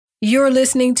You're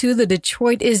listening to the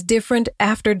Detroit is Different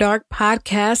After Dark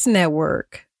Podcast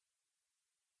Network.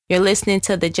 You're listening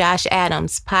to the Josh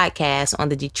Adams podcast on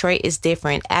the Detroit is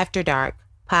Different After Dark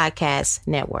Podcast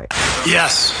Network.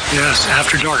 Yes,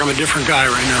 After Dark. I'm a different guy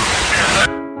right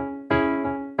now.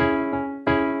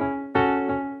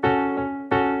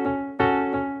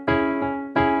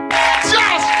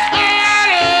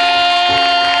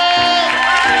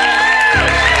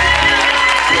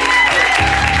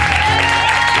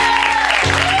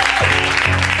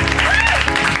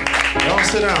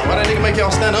 Sit down. Why that nigga make y'all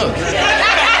stand up?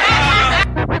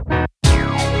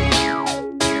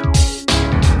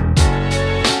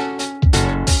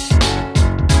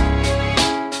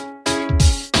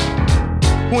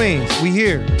 Queens, we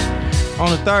here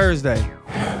on a Thursday.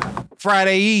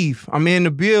 Friday Eve, I'm in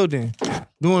the building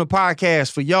doing a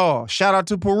podcast for y'all. Shout out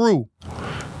to Peru.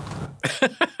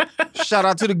 Shout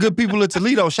out to the good people of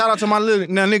Toledo. Shout out to my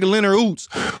nigga Leonard Oots,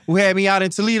 who had me out in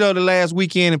Toledo the last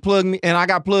weekend and plugged me, and I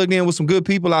got plugged in with some good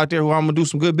people out there who I'm gonna do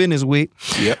some good business with.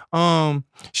 Yep.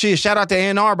 Shout out to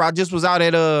Ann Arbor. I just was out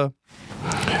at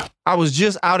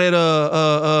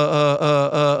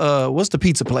what's the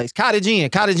pizza place? Cottage Inn.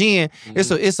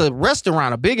 Mm-hmm. It's a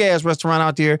restaurant, a big ass restaurant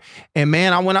out there. And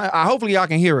man, hopefully y'all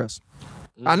can hear us.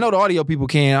 I know the audio people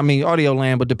can, audio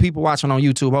land, but the people watching on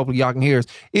YouTube, hopefully y'all can hear us.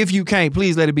 If you can't,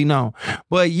 please let it be known.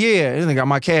 But yeah, this nigga got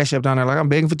my cash up down there like I'm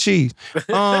begging for cheese.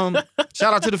 Shout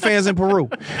out to the fans in Peru.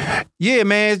 Yeah,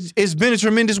 man, it's been a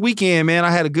tremendous weekend, man.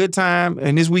 I had a good time,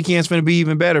 and this weekend's finna be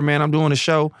even better, man. I'm doing a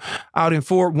show out in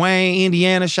Fort Wayne,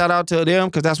 Indiana. Shout out to them,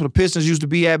 because that's where the Pistons used to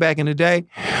be at back in the day.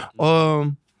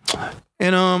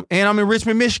 And I'm in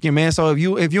Richmond, Michigan, man. So if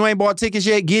you ain't bought tickets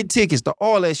yet, get tickets to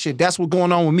all that shit. That's what's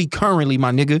going on with me currently,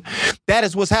 my nigga. That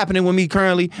is what's happening with me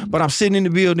currently. But I'm sitting in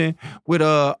the building with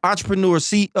entrepreneur,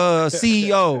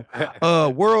 CEO,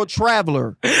 world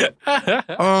traveler,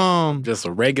 just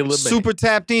a regular man. Super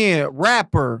tapped in,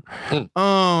 rapper,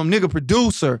 nigga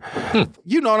producer.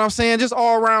 You know what I'm saying? Just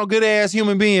all around good ass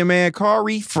human being, man.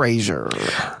 Kari Frazier.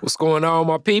 What's going on,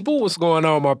 my people? Back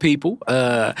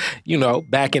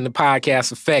in the podcast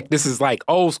effect. This is like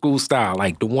old school style,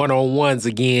 like the one-on-ones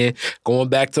again, going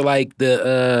back to like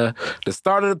the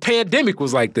start of the pandemic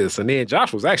was like this. And then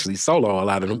Josh was actually solo a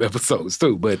lot of them episodes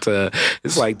too. But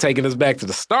it's like taking us back to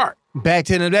the start. Back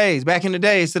in the days,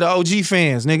 to the OG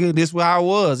fans, nigga. This is how I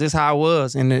was. This is how I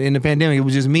was in the pandemic. It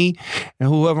was just me and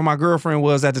whoever my girlfriend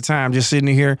was at the time, just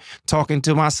sitting here talking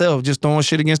to myself, just throwing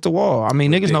shit against the wall.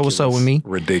 Niggas know what's up with me.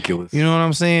 Ridiculous. You know what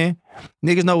I'm saying?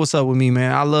 Niggas know what's up with me,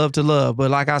 man. I love to love.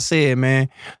 But like I said, man,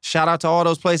 shout out to all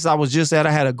those places I was just at.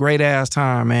 I had a great ass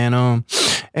time, man.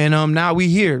 Now we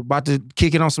here, about to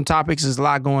kick it on some topics. There's a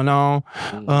lot going on.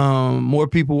 More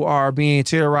people are being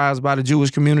terrorized by the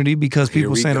Jewish community because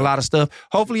people saying a lot of stuff.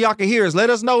 Hopefully y'all can hear us. Let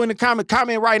us know in the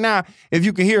comment right now if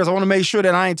you can hear us. I want to make sure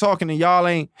that I ain't talking and y'all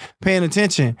ain't paying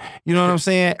attention. You know what I'm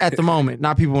saying? At the moment,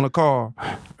 not people on the call.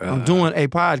 I'm doing a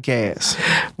podcast.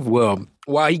 Well,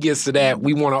 while he gets to that,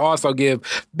 we want to also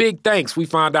give big thanks. We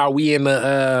found out we in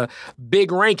the big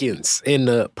rankings in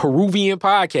the Peruvian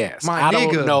podcast. I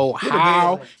don't know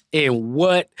how and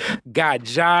what got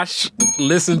Josh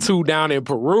listened to down in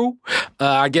Peru.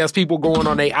 I guess people going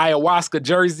on a ayahuasca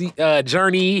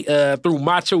journey through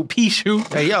Machu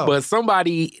Picchu. Hey, yo. But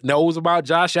somebody knows about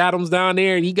Josh Adams down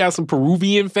there, and he got some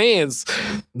Peruvian fans.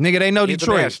 Nigga, they know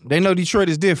Detroit. They know Detroit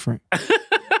is different.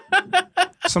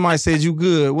 Somebody said you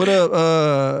good. What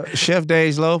up, Chef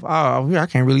Dage Loaf? Oh, I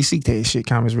can't really see that shit.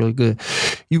 Comments really good.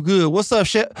 You good? What's up,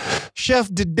 Chef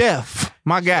the Deaf?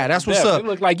 My guy, that's what's up. It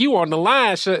look like you on the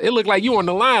line, Chef.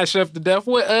 Chef the Deaf.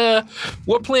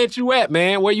 What plant you at,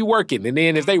 man? Where you working? And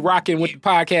then if they rocking with the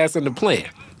podcast and the plant,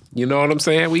 you know what I'm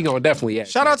saying? We gonna definitely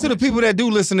ask. Shout out to the people that do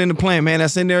listen in the plant, man.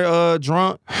 That's in there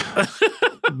drunk.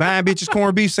 Buying bitches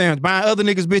corned beef sandwiches. Buying other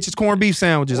niggas bitches corned beef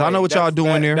sandwiches. Wait, I know what y'all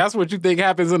doing there. That's what you think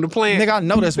happens in the plant? Nigga, I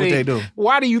know that's what they do.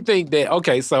 Why do you think that?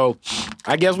 Okay, so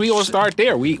I guess we gonna start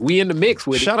there. We in the mix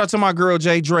with Shout out to my girl,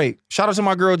 Jay Drake.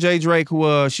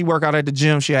 Who she work out at the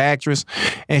gym. She an actress.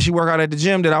 And she work out at the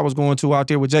gym that I was going to out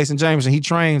there with Jason Jameson. He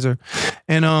trains her.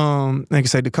 And nigga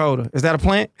say Dakota. Is that a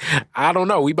plant? I don't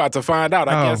know. We about to find out.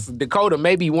 I guess Dakota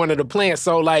may be one of the plants.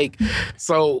 So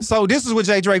this is what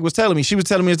Jay Drake was telling me. She was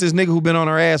telling me it's this nigga who been on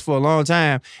her ass for a long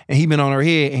time, and he been on her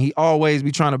head, and he always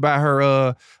be trying to buy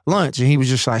her lunch, and he was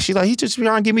just like, he just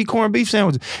trying to give me corned beef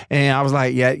sandwiches, and I was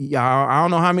like, yeah, I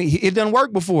don't know how many. It doesn't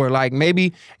work before. Like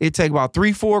maybe it take about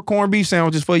 3-4 corned beef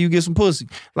sandwiches before you get some pussy.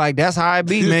 Like that's how it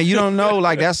be, man. You don't know.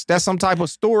 Like that's some type of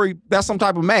story. That's some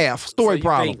type of math story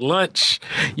problem.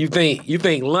 You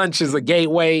think lunch is a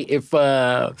gateway? If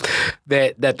that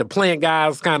the plant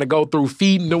guys kind of go through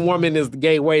feeding the woman is the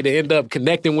gateway to end up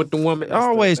connecting with the woman. That's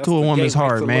always to a woman's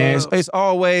heart, man. It's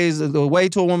always the way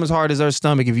to a woman's heart is her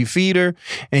stomach. If you feed her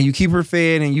and you keep her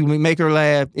fed and you make her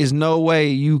laugh, there's no way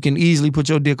you can easily put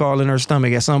your dick all in her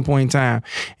stomach at some point in time,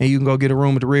 and you can go get a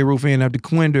room at the Red Roof Inn up the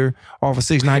Quinder off of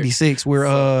 696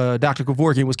 where Dr.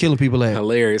 Kevorkian was killing people at.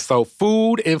 Hilarious. So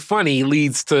food and funny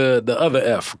leads to the other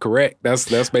F, correct? That's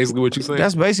basically what you're saying?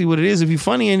 That's basically what it is. If you're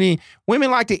funny, and then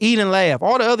women like to eat and laugh.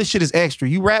 All the other shit is extra.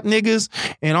 You rap niggas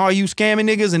and all you scamming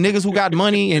niggas and niggas who got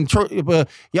money and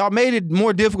y'all made it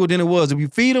more difficult than it was. If you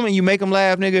feed them and you make them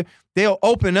laugh, nigga, they'll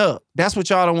open up. That's what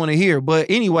y'all don't want to hear. But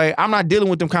anyway, I'm not dealing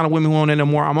with them kind of women who want it no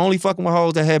more. I'm only fucking with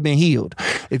hoes that have been healed.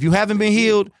 If you haven't been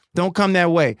healed, don't come that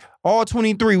way. All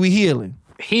 23, we healing.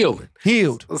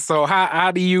 Healed. So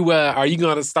how do you are you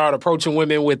gonna start approaching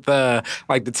women with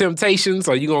like the Temptations?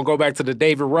 Are you gonna go back to the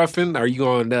David Ruffin? Are you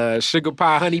gonna sugar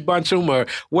pie honey bunch them? Or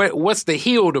what's the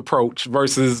healed approach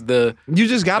versus the you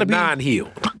just gotta be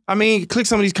non-healed? I mean, click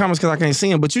some of these comments because I can't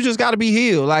see them, but you just gotta be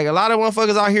healed. Like a lot of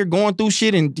motherfuckers out here going through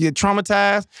shit and get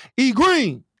traumatized. E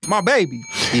Green, my baby.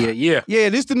 Yeah.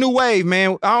 This the new wave,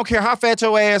 man. I don't care how fat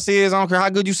your ass is. I don't care how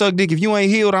good you suck dick. If you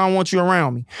ain't healed, I don't want you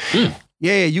around me.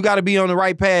 Yeah, you got to be on the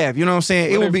right path. You know what I'm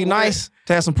saying? It would be nice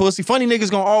to have some pussy. Funny niggas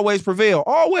gonna always prevail.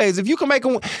 Always. If you can make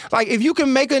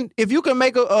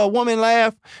a woman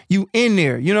laugh, you in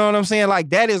there. You know what I'm saying?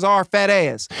 Like that is our fat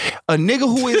ass. A nigga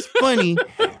who is funny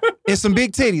and some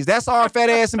big titties. That's our fat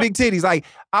ass and big titties. Like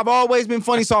I've always been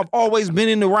funny, so I've always been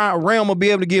in the realm of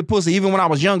being able to get pussy, even when I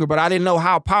was younger. But I didn't know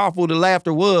how powerful the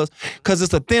laughter was, because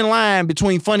it's a thin line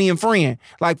between funny and friend,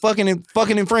 like fucking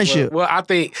and friendship. Well, I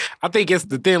think it's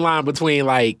the thin line between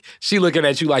like she looking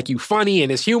at you like you funny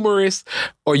and it's humorous,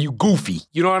 or you goofy.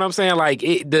 You know what I'm saying? Like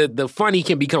the funny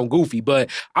can become goofy. But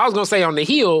I was gonna say on the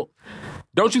heel.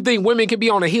 Don't you think women can be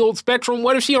on a healed spectrum?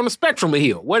 What if she on the spectrum of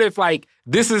healed? What if like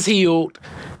this is healed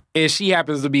and she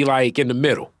happens to be like in the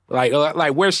middle?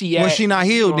 Like where she at? Well, she not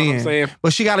healed then.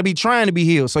 But she got to be trying to be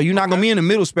healed. So you're not going to be in the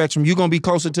middle spectrum. You're going to be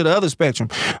closer to the other spectrum.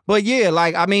 But yeah,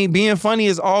 like, I mean, being funny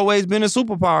has always been a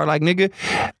superpower. Like, nigga,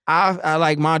 I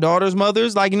like my daughter's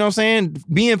mothers, like, you know what I'm saying?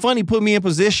 Being funny put me in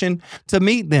position to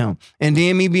meet them. And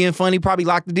then me being funny probably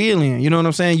locked the deal in. You know what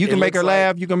I'm saying? You can make her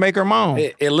laugh. You can make her moan.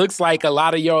 It looks like a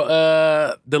lot of your,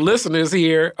 the listeners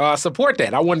here support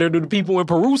that. I wonder, do the people in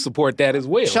Peru support that as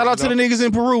well? Shout out to the niggas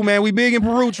in Peru, man. We big in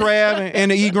Peru, Trav,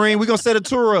 and the E Green. We're going to set a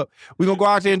tour up. We're going to go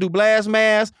out there and do Blast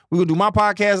Mass. We're going to do my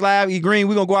podcast live, E Green.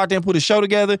 We're going to go out there and put a show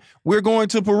together. We're going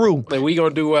to Peru. Like we're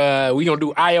going to do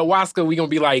ayahuasca. We're going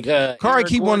to be like... Kari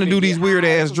keep wanting to do these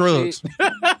weird-ass drugs.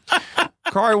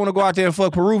 Kari want to go out there and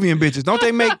fuck Peruvian bitches. Don't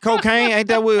they make cocaine? Ain't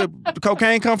that where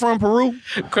cocaine come from, Peru?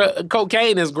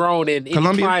 Cocaine is grown in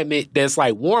any climate that's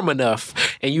like warm enough,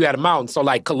 and you had a mountain. So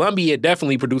like Colombia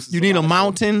definitely produces. You need a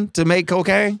mountain to make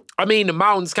cocaine? I mean, the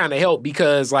mountains kind of help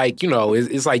because, like, you know,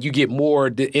 it's like you get more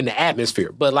in the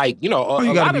atmosphere. But like, you know,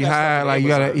 you gotta be high. Like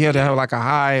you have to have like a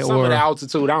high some or of the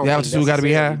altitude. I don't the altitude got to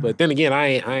be high. But then again, I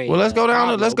ain't. Well, let's go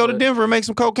down. Let's go to Denver and make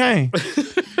some cocaine.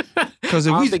 Because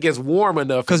I don't think it's warm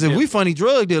enough. Because if we funny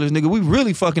drug dealers, nigga, we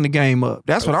really fucking the game up.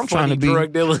 That's what I'm trying to be.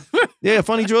 Drug dealer. Yeah,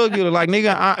 funny drug dealer. Like,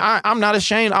 nigga, I'm not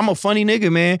ashamed. I'm a funny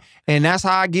nigga, man. And that's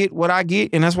how I get what I get,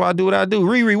 and that's why I do what I do.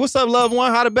 Riri, what's up, loved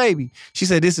one? How the baby? She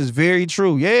said, this is very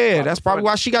true. Yeah, that's probably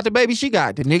why she got the baby she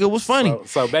got. The nigga was funny.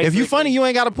 So if you funny, you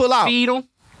ain't got to pull out. Feed them.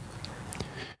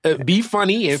 Be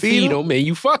funny and feed them, and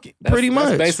you fuck it. Pretty much.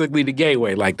 That's basically the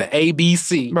gateway, like the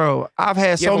ABC. Bro, I've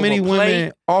had so many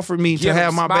women offer me to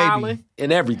have my baby.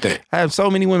 And everything. I have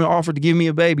so many women offered to give me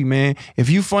a baby, man. If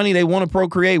you funny, they want to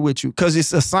procreate with you because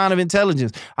it's a sign of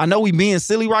intelligence. I know we being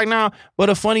silly right now, but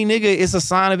a funny nigga is a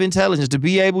sign of intelligence. To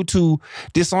be able to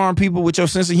disarm people with your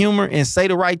sense of humor and say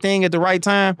the right thing at the right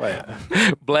time.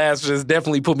 Blast just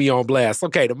definitely put me on blast.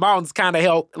 Okay, the mountains kind of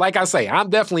help. Like I say,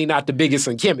 I'm definitely not the biggest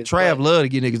in chemistry. Trav love to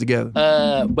get niggas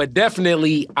together. But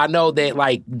definitely, I know that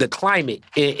like the climate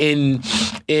in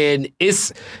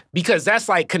it's because that's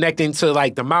like connecting to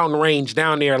like the mountain range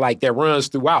down there, like that runs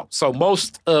throughout. So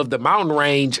most of the mountain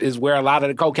range is where a lot of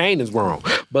the cocaine is grown.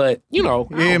 But, you know.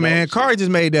 Yeah, man. Kari just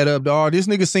made that up, dog. This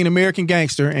nigga seen American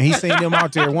Gangster, and he seen them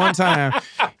out there one time.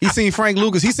 He seen Frank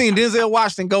Lucas. He seen Denzel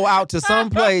Washington go out to some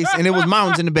place, and it was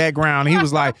mountains in the background. And he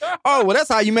was like, oh, well, that's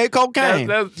how you make cocaine.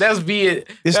 That's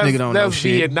nigga don't know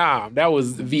shit. Vietnam. That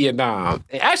was Vietnam.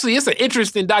 Actually, it's an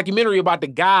interesting documentary about the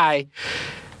guy.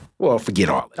 Well, forget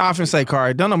all that. I often say,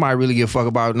 Kari, don't nobody really give a fuck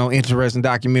about no interesting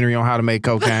documentary on how to make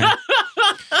cocaine.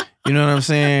 You know what I'm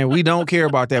saying? We don't care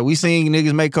about that. We seen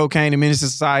niggas make cocaine in Menace to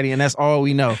Society, and that's all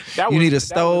we know. You need a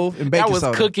stove and baking soda. That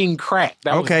was cooking crack.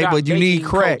 Okay, but you need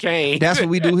crack. Cocaine. That's what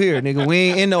we do here, nigga. We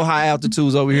ain't in no high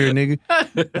altitudes over here, nigga.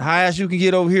 The highest you can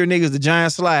get over here, nigga, is the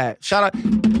Giant Slide. Shout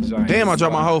out. Damn, I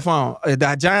dropped my whole phone.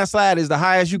 The Giant Slide is the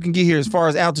highest you can get here as far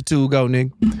as altitude go,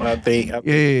 nigga. I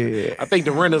think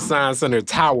the Renaissance Center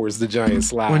towers the Giant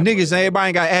Slide. When niggas, everybody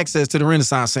ain't got access to the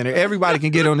Renaissance Center. Everybody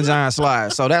can get on the Giant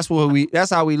Slide. So that's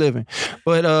how we living.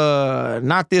 But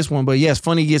not this one. But yes,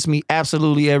 funny gets me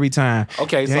absolutely every time.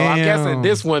 Okay, so I'm guessing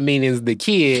this one means the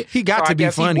kid. He got to be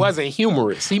funny. He wasn't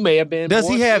humorous. He may have been. Does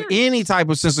he have any type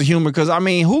of sense of humor? Because I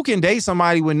mean, who can date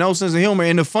somebody with no sense of humor?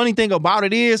 And the funny thing about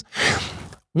it is,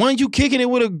 when you kicking it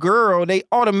with a girl, they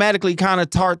automatically kind of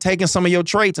start taking some of your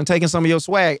traits and taking some of your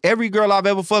swag. Every girl I've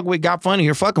ever fucked with got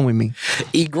funnier fucking with me.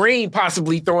 E. Green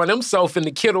possibly throwing himself in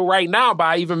the kittle right now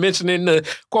by even mentioning the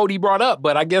quote he brought up,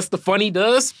 but I guess the funny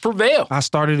does prevail. I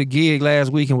started a gig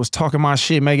last week and was talking my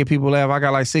shit, making people laugh. I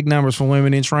got like 6 numbers for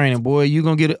women in training. Boy, you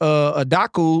gonna get a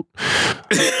DACA.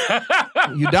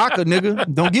 You DACA,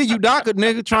 nigga. Don't get you DACA,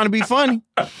 nigga, trying to be funny.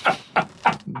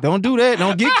 Don't do that.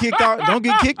 Don't get kicked out. Don't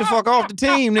get kicked the fuck off the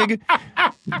team, nigga.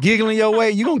 Giggling your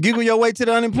way. You gonna giggle your way to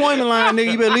the unemployment line,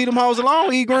 nigga. You better leave them hoes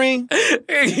alone, E. Green.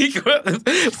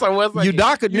 So what's like, you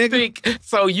DACA,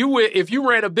 nigga. If you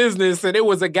ran a business and it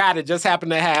was a guy that just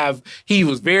happened to he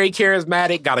was very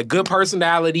charismatic, got a good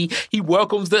personality, he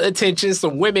welcomes the attention,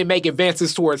 some women make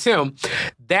advances towards him,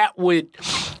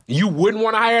 you wouldn't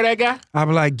want to hire that guy? I'd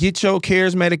be like, get your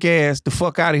charismatic ass the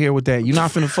fuck out of here with that. You're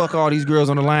not finna fuck all these girls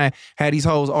on the line, had these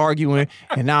hoes arguing,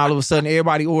 and now all of a sudden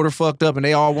everybody order fucked up and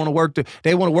they all want to work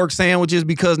they want to work sandwiches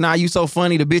because now you so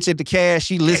funny. The bitch at the cash,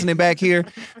 she listening back here.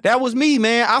 That was me,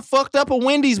 man. I fucked up a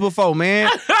Wendy's before, man.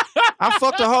 I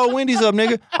fucked the whole Wendy's up,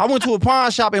 nigga. I went to a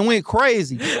pawn shop and went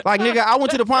crazy. Like, nigga, I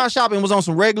went to the pawn shop and was on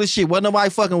some regular shit. Wasn't nobody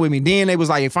fucking with me. Then they was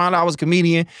like, they found out I was a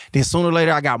comedian. Then sooner or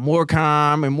later, I got more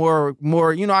calm and more,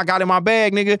 you know, I got in my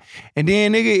bag, nigga. And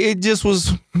then, nigga, it just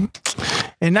was,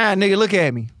 and now, nigga, look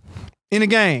at me. In the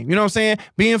game, you know what I'm saying?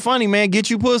 Being funny, man, get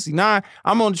you pussy. Nah,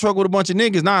 I'm on the truck with a bunch of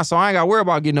niggas. Nah, so I ain't got to worry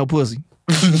about getting no pussy.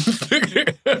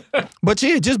 But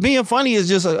yeah, just being funny is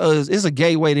just it's a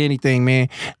gateway to anything, man.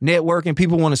 Networking,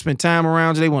 people want to spend time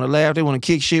around you. They want to laugh. They want to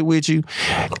kick shit with you.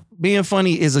 Being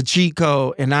funny is a cheat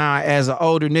code. And now, as an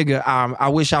older nigga, I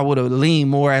wish I would have leaned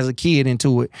more as a kid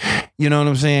into it. You know what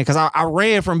I'm saying? Because I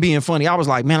ran from being funny. I was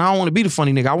like, man, I don't want to be the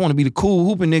funny nigga. I want to be the cool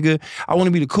hooping nigga. I want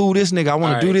to be the cool this nigga. I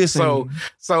want to do this. So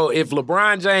if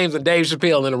LeBron James and Dave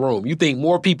Chappelle in the room, you think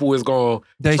more people is going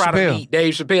to try to beat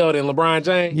Dave Chappelle than LeBron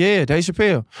James? Yeah, Dave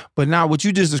Chappelle. But now what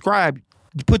you just described,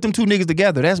 you put them two niggas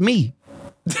together. That's me.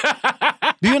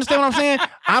 Do you understand what I'm saying?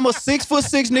 I'm a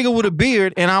 6'6" nigga with a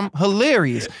beard, and I'm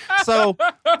hilarious. So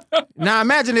now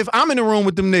imagine if I'm in the room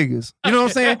with them niggas. You know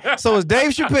what I'm saying? So it's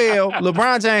Dave Chappelle,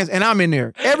 LeBron James, and I'm in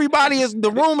there.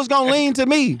 The room is gonna lean to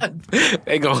me.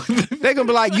 They gonna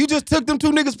be like, you just took them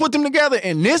two niggas, put them together,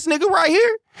 and this nigga right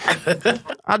here,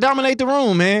 I dominate the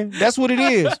room, man. That's what it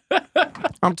is.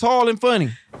 I'm tall and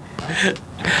funny.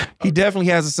 He definitely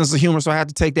has a sense of humor, so I have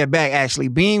to take that back, actually.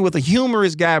 Being with a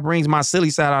humorous guy brings my silly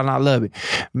side out, and I love it.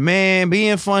 Man,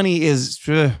 being funny is,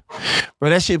 bro,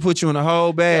 that shit put you in a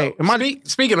whole bag.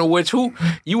 Speaking of which, who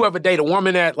you ever date a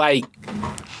woman that, like,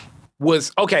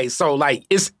 was, okay, so, like,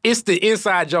 it's the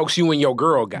inside jokes you and your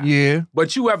girl got. Yeah.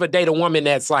 But you ever date a woman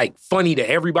that's, like, funny to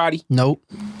everybody? Nope.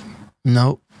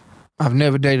 I've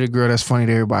never dated a girl that's funny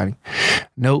to everybody.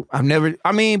 Nope. Put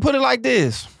it like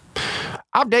this.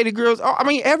 I've dated girls. I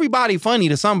mean, everybody funny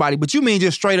to somebody, but you mean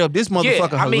just straight up, this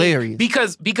motherfucker hilarious.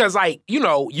 Because like, you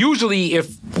know, usually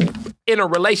if in a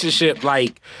relationship,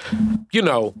 like, you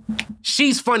know,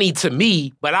 she's funny to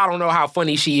me, but I don't know how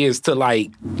funny she is to,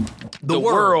 like, the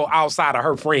world outside of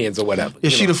her friends or whatever.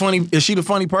 Is she the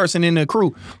funny person in the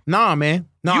crew? Nah, man.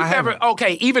 No, I haven't.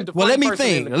 Okay, even the funny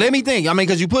person. Let me think. I mean,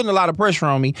 because you're putting a lot of pressure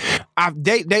on me.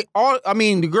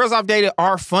 The girls I've dated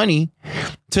are funny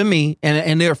to me,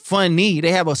 and they're funny.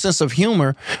 They have a sense of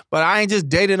humor, but I ain't just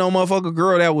dated no motherfucker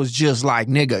girl that was just like,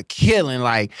 nigga, killing.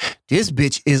 Like, this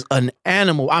bitch is an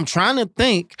animal. I'm trying to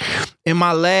think in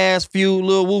my last few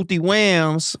little wooty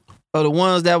whams of the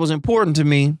ones that was important to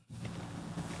me.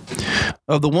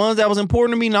 Of the ones that was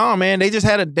important to me, nah, man, they just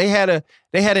had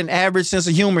an average sense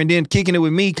of humor, and then kicking it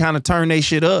with me kind of turned they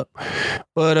shit up.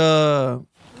 But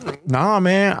nah,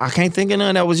 man, I can't think of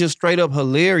none that was just straight up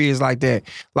hilarious like that.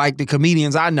 Like the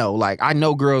comedians I know. Like I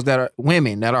know girls that are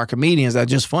women that are comedians that are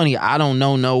just funny. I don't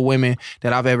know no women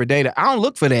that I've ever dated. I don't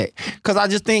look for that. Cause I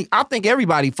think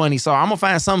everybody funny. So I'm gonna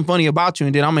find something funny about you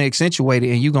and then I'm gonna accentuate it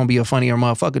and you gonna be a funnier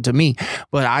motherfucker to me.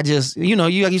 But I just, you know,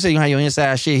 like you say, you have your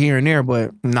inside shit here and there,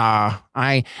 but nah,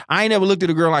 I ain't never looked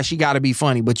at a girl like she gotta be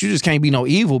funny, but you just can't be no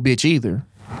evil bitch either.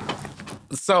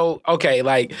 So, okay,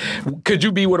 like, could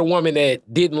you be with a woman that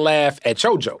didn't laugh at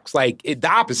your jokes? Like, the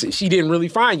opposite. She didn't really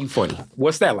find you funny.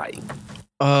 What's that like?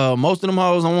 Most of them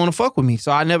hoes don't want to fuck with me,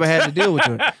 so I never had to deal with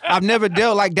them. I've never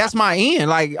dealt, like, that's my end.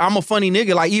 Like, I'm a funny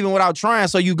nigga, like, even without trying,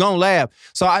 so you gon' laugh.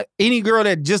 So any girl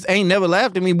that just ain't never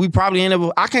laughed at me, we probably ain't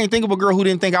never, I can't think of a girl who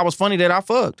didn't think I was funny that I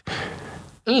fucked.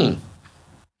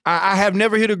 I have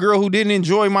never hit a girl who didn't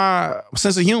enjoy my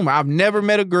sense of humor. I've never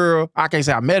met a girl. I can't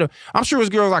say I met her. I'm sure it's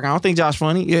girls like, I don't think Josh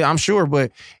funny. Yeah, I'm sure.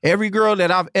 But every girl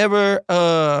that I've ever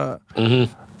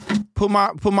put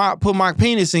my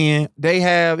penis in, they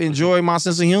have enjoyed my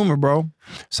sense of humor, bro.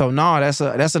 So no,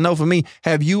 that's a no for me.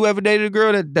 Have you ever dated a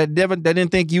girl that didn't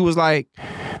think you was like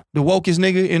the wokest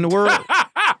nigga in the world?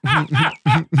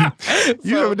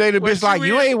 You ever dated a bitch like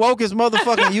you ain't woke as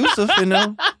motherfucking Yusuf, you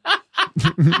know?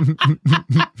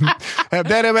 Have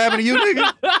that ever happened to you,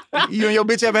 nigga? You and your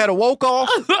bitch ever had a woke off?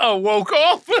 A woke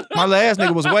off? My last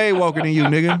nigga was way woker than you,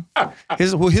 nigga.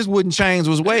 His wooden chains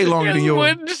was way longer than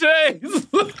yours. Wooden chains.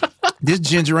 This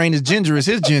ginger ain't as ginger as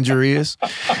his ginger is.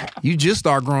 You just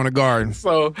start growing a garden.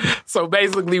 So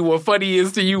basically what funny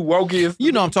is to you, woke is...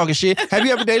 You know I'm talking shit. Have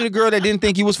you ever dated a girl that didn't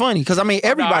think you was funny? Because, I mean,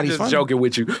 everybody's funny. I'm just funny. joking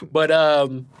with you. But,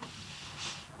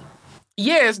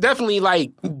 yeah, it's definitely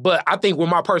like, but I think with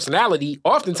my personality,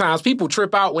 oftentimes people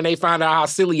trip out when they find out how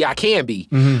silly I can be.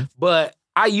 Mm-hmm. But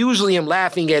I usually am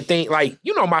laughing at things like,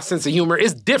 you know, my sense of humor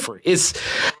is different.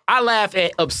 I laugh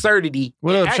at absurdity.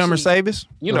 What up, Chummer Savis?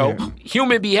 You know,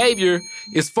 human behavior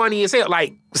is funny as hell.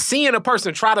 Like seeing a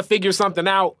person try to figure something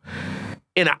out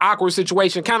in an awkward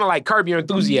situation, kind of like Curb Your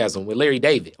Enthusiasm with Larry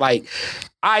David. Like,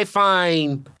 I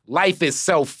find life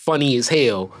itself funny as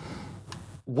hell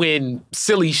when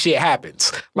silly shit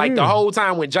happens. Like the whole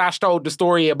time when Josh told the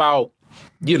story about,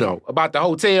 you know, about the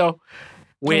hotel,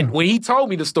 when he told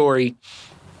me the story,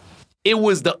 it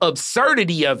was the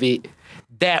absurdity of it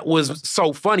that was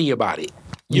so funny about it.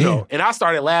 You know, and I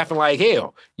started laughing like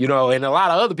hell, you know, and a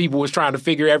lot of other people was trying to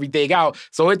figure everything out.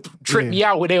 So it tripped me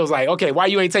out when they was like, okay, why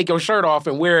you ain't take your shirt off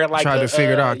and wear it like Tried to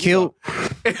figure it out. Kill.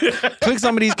 Click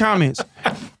some of these comments.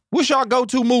 What's y'all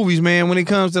go-to movies, man, when it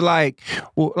comes to like,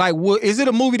 is it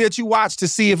a movie that you watch to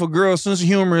see if a girl's sense of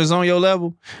humor is on your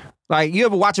level? Like, you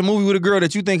ever watch a movie with a girl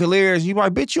that you think hilarious, you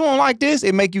like, bitch, you don't like this?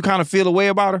 It make you kind of feel a way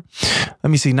about her?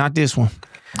 Let me see, not this one.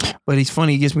 But he's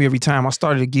funny, he gets me every time. I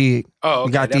started a gig. Oh, okay.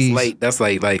 We got That's these. late. That's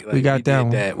late. Like we got that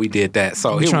one. We did that.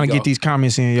 So we're trying to get these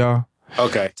comments in, y'all.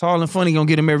 Okay. Tall and funny gonna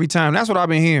get him every time. That's what I've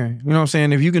been hearing. You know what I'm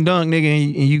saying? If you can dunk, nigga,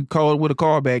 and you call it with a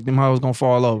callback, them hoes gonna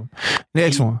fall over.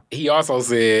 Next one. He also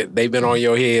said they've been on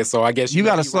your head, so I guess you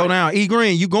gotta slow down. E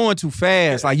Green, you going too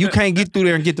fast. Like, you can't get through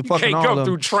there and get the fucking all of them. Can't go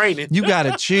through training. You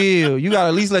gotta chill. You gotta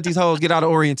at least let these hoes get out of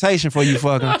orientation before you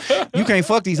fuck them. You can't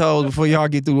fuck these hoes before y'all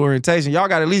get through orientation. Y'all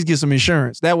gotta at least get some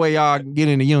insurance. That way y'all can get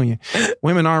in the union.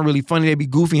 Women aren't really funny. They be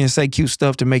goofy and say cute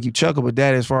stuff to make you chuckle, but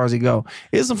that as far as it go.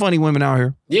 There's some funny women out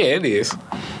here. Yeah, it is.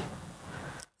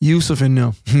 Yusuf and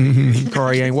them.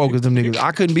 Kari ain't woke as them niggas.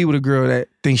 I couldn't be with a girl that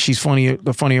thinks she's funnier,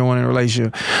 the funnier one in a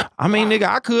relationship. I mean, nigga,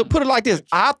 I could put it like this.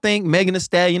 I think Megan Thee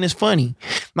Stallion is funny.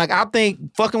 Like, I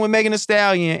think fucking with Megan Thee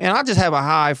Stallion, and I just have a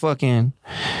high fucking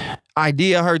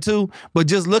idea of her too, but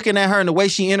just looking at her and the way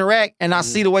she interact, and I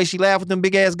see the way she laugh with them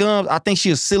big ass gums, I think she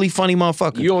a silly, funny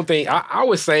motherfucker. You don't think, I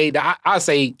would say that, I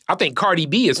think Cardi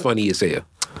B is funny as hell.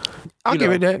 I'll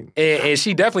give it that. And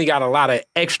she definitely got a lot of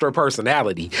extra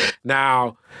personality.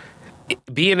 Now,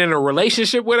 being in a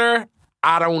relationship with her,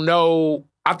 I don't know.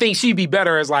 I think she'd be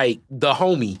better as like the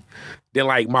homie than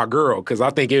like my girl, because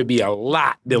I think it would be a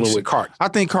lot dealing with Cardi. I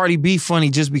think Cardi B funny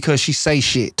just because she say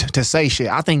shit to say shit.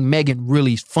 I think Megan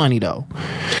really funny though.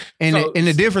 And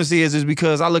the difference is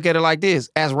because I look at it like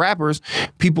this. As rappers,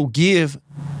 people give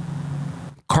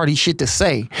Cardi shit to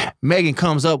say. Megan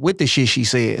comes up with the shit she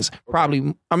says.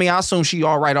 Probably, I mean, I assume she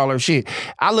all right all her shit.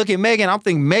 I look at Megan, I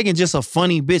think Megan just a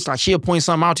funny bitch. Like, she'll point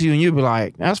something out to you and you'll be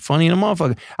like, that's funny in a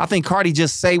motherfucker. I think Cardi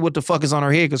just say what the fuck is on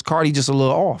her head because Cardi just a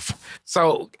little off.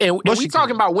 So, and we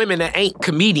talking about women that ain't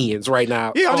comedians right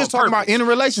now. Yeah, I'm just talking about in a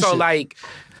relationship. So, like,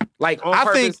 Like on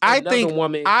purpose,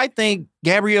 I think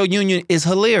Gabrielle Union is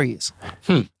hilarious.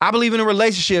 I believe in a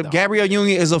relationship. No. Gabrielle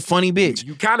Union is a funny bitch.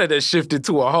 You kind of just shifted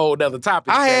to a whole other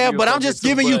topic. I have, but I'm just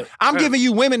giving you. I'm giving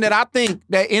you women that I think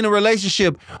that in a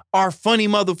relationship are funny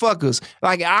motherfuckers.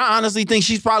 Like I honestly think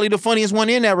she's probably the funniest one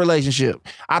in that relationship.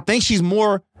 I think she's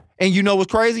more. And you know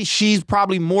what's crazy? She's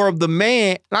probably more of the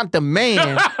man, not the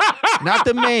man. Not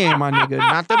the man, my nigga.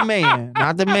 Not the man.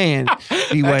 Not the man. That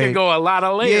can go a lot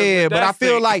of layers. Yeah, but I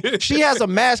feel like she has a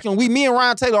masculine. Me and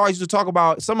Ryan Taylor always used to talk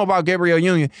about something about Gabrielle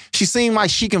Union. She seemed like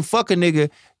she can fuck a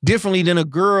nigga differently than a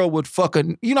girl would fuck a.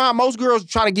 You know how most girls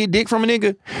try to get dick from a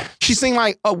nigga? She seemed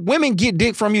like women get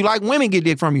dick from you like women get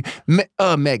dick from you.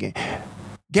 Megan.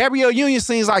 Gabrielle Union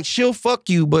seems like she'll fuck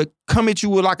you, but come at you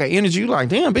with like an energy. You like,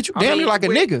 damn, bitch, you damn near like a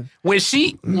nigga. When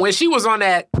she was on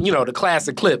that, the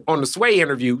classic clip on the Sway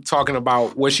interview talking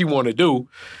about what she want to do,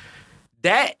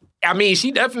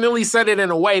 she definitely said it in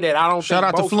a way that I don't Shout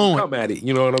think out most to Fluent. come at it.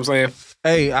 You know what I'm saying?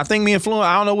 Hey, I think me and Fluent,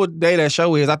 I don't know what day that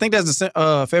show is. I think that's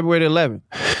the February 11th.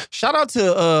 Shout out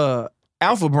to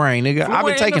Alpha Brain, nigga. I've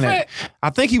been taking that. I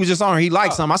think he was just on here. He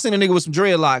liked something. I seen a nigga with some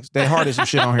dreadlocks that hearted some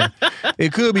shit on here.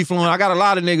 It could be Fluent. I got a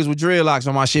lot of niggas with dreadlocks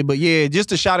on my shit. But yeah, just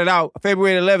to shout it out,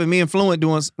 February 11th, me and Fluent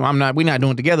doing, we're not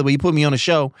doing it together, but he put me on the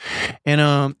show.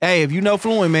 And hey, if you know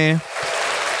Fluent, man,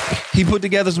 he put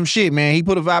together some shit, man. He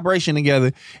put a vibration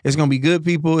together. It's gonna be good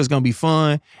people. It's gonna be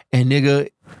fun. And nigga,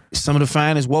 some of the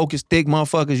finest, wokest, thick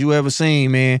motherfuckers you ever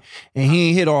seen, man. And he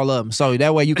ain't hit all of them. So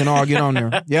that way you can all get on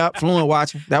there. Yep, Fluent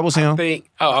watching. That was him.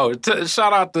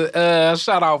 Shout out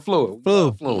Fluent.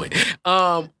 Fluent.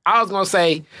 I was gonna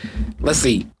say, let's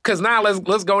see, because now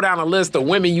let's go down a list of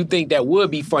women you think that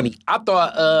would be funny. I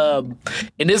thought,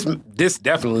 and this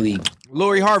definitely,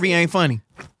 Lori Harvey ain't funny.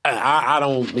 I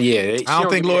don't. Yeah, I don't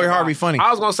think Lori Harvey funny.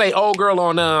 I was gonna say old girl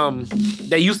on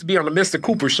that used to be on the Mr.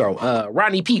 Cooper show.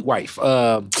 Ronnie Pete wife.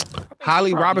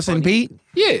 Holly Robinson Pete.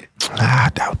 Yeah. I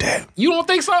doubt that. You don't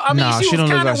think so? I mean, she was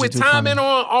kind of with timing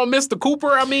on Mr.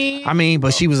 Cooper. I mean,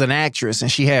 but she was an actress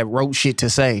and she had wrote shit to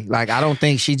say. Like, I don't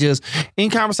think she just in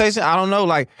conversation. I don't know.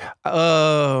 Like,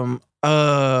 yeah,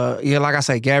 like I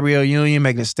say, Gabrielle Union,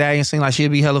 Megan Thee Stallion seem like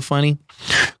she'd be hella funny.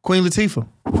 Queen Latifah.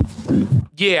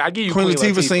 Yeah, I give you Queen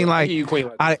Latifah. Seem like,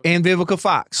 and Vivica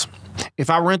Fox. If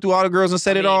I run through all the girls and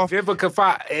set it off, Vivica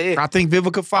Fox. I think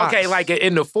Vivica Fox. Okay, like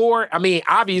in the four. I mean,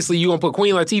 obviously you gonna put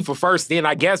Queen Latifah first, then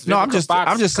I guess. Vivica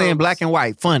Fox I'm just saying black and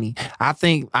white funny. I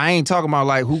ain't talking about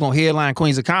like who gonna headline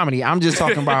Queens of Comedy. I'm just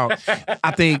talking about.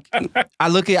 I think I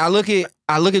look at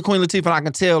Queen Latifah and I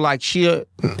can tell like she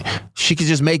can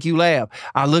just make you laugh.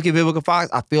 I look at Vivica Fox.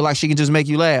 I feel like she can just make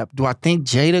you laugh. Do I think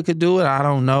Jada could do it? I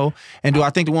don't know. And do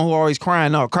I think the one who always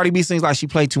crying? No. Cardi B seems like she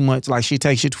play too much. Like she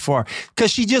takes shit too far.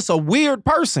 Cause she just a weird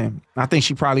person. I think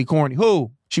she probably corny.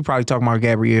 Who? She probably talking about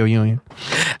Gabrielle Union.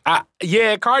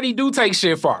 Yeah, Cardi do take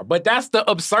shit far, but that's the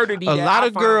absurdity. A lot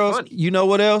of girls, funny. You know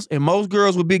what else? And most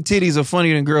girls with big titties are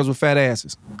funnier than girls with fat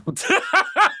asses.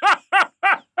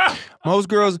 Most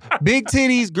girls, big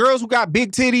titties, girls who got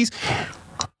big titties,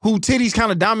 who titties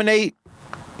kind of dominate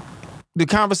the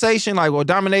conversation, like, or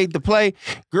dominate the play.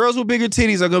 Girls with bigger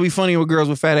titties are gonna be funnier with girls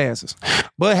with fat asses.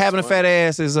 But having a fat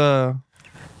ass is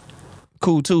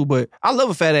cool too, but I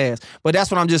love a fat ass. But that's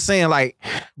what I'm just saying, like,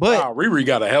 but wow, Riri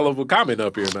got a hell of a comment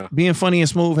up here now. Being funny and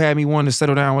smooth had me wanting to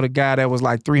settle down with a guy that was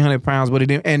like 300 pounds, but it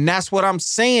didn't. And that's what I'm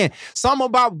saying. Something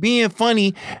about being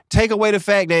funny, take away the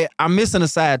fact that I'm missing a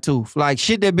side tooth. Like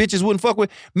shit that bitches wouldn't fuck with.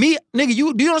 Me, nigga,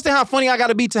 do you understand how funny I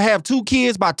gotta be to have 2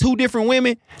 kids by 2 different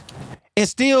women and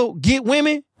still get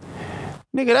women?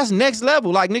 Nigga, that's next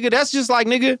level. Like, nigga, that's just like,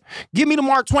 nigga, give me the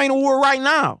Mark Twain Award right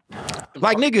now.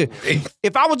 Like, nigga,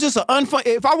 if I was just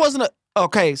if I wasn't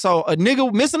so a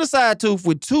nigga missing a side tooth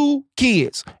with 2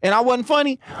 kids and I wasn't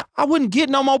funny, I wouldn't get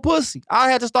no more pussy.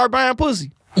 I had to start buying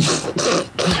pussy.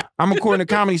 I'm recording a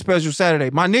comedy special Saturday.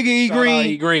 My nigga E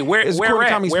Green. Where at?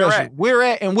 Where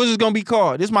at? And what's it gonna be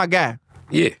called? This my guy.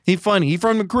 Yeah. He funny. He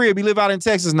from the crib. He live out in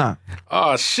Texas now.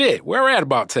 Oh, shit. Where at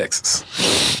about Texas?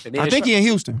 I think he in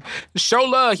Houston. Show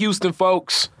love, Houston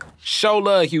folks. Show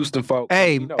love, Houston folks.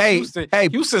 Hey,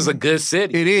 Houston's a good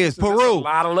city. It is. Peru. A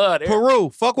lot of love there. Peru.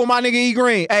 Fuck with my nigga E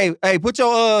Green. Hey, put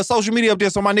your social media up there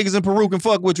so my niggas in Peru can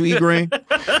fuck with you, E Green.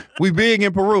 We big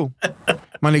in Peru.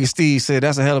 My nigga Steve said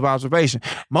that's a hell of an observation.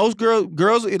 Most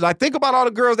girls, like, think about all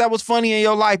the girls that was funny in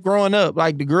your life growing up.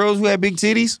 Like the girls who had big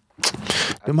titties.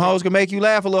 Them hoes can make you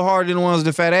laugh a little harder than the ones with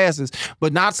the fat asses.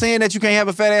 But not saying that you can't have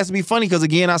a fat ass to be funny, because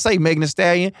again, I say Megan Thee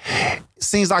Stallion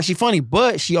seems like she funny,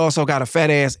 but she also got a fat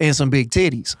ass and some big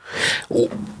titties.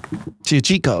 She a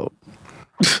cheat code.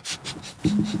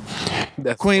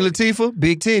 Queen Latifah,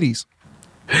 big titties.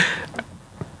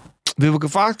 Vivica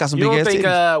Fox got some You big don't ass think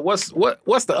titties.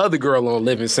 what's the other girl on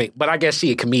Living Single? But I guess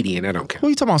she a comedian. I don't care. Who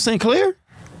you talking about? Sinclair?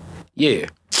 Yeah.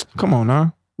 Come on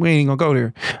now. We ain't gonna go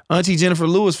there. Auntie Jennifer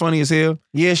Lewis funny as hell.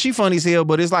 Yeah, she funny as hell,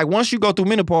 but it's like once you go through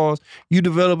menopause, you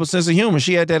develop a sense of humor.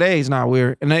 She at that age now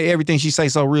where and everything she say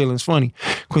so real and it's funny.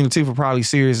 Queen Latifah probably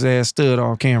serious ass stud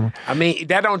off camera. I mean,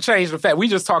 that don't change the fact we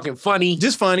just talking funny.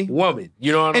 Just funny. Woman.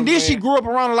 You know what And I'm then saying? she grew up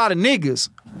around a lot of niggas.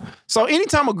 So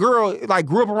anytime a girl like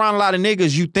grew up around a lot of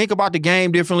niggas, you think about the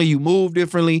game differently, you move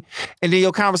differently, and then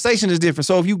your conversation is different.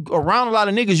 So if you around a lot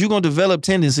of niggas, you're gonna develop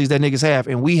tendencies that niggas have,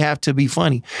 and we have to be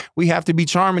funny. We have to be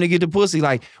charming to get the pussy.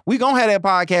 Like we gonna have that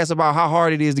podcast about how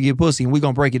hard it is to get pussy, and we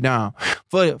gonna break it down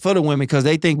for the women because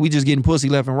they think we just getting pussy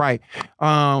left and right.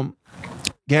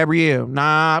 Gabrielle,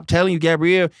 nah, I'm telling you,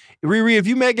 Gabrielle, Riri, if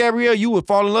you met Gabrielle, you would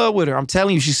fall in love with her. I'm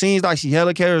telling you, she seems like she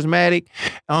hella charismatic.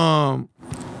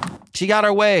 She got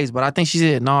her ways, but I think she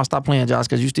said, no, stop playing, Josh,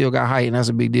 because you still got height, and that's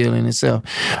a big deal in itself.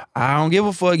 I don't give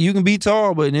a fuck. You can be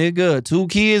tall, but nigga, 2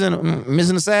 kids and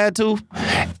missing a side tooth,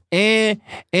 and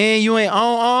you ain't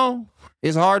on.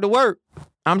 It's hard to work.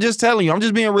 I'm just telling you. I'm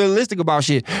just being realistic about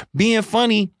shit. Being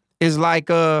funny is like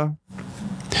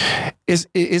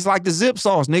it's like the zip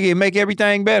sauce, nigga. It make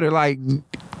everything better. Like,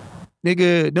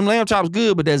 nigga, them lamb chops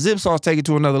good, but that zip sauce take it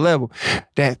to another level.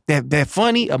 That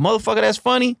funny, a motherfucker that's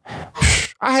funny.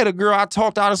 I had a girl I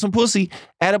talked out of some pussy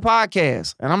at a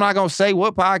podcast. And I'm not going to say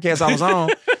what podcast I was on,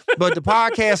 but the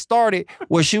podcast started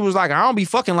where she was like, I don't be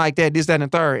fucking like that, this, that,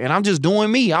 and the third. And I'm just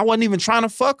doing me. I wasn't even trying to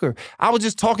fuck her. I was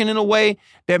just talking in a way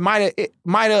that might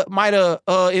have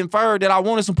inferred that I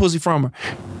wanted some pussy from her.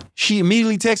 She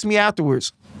immediately texted me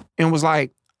afterwards and was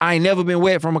like, I ain't never been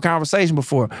wet from a conversation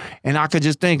before. And I could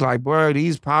just think like, bro,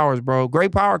 these powers, bro.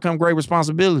 Great power come great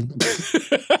responsibility.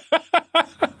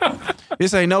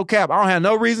 This ain't no cap. I don't have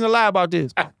no reason to lie about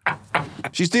this.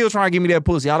 She's still trying to give me that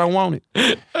pussy. I don't want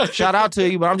it. Shout out to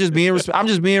you, but I'm just being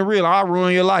real. I'll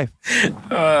ruin your life.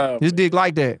 This dick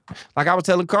like that. Like I was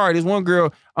telling Carl, this one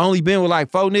girl only been with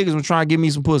like 4 niggas was trying to give me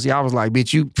some pussy. I was like,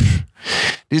 bitch,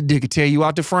 this dick could tear you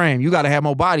out the frame. You gotta have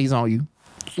more bodies on you.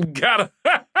 Gotta.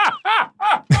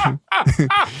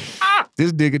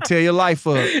 This dick could tear your life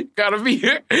up. You gotta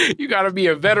be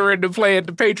a veteran to play with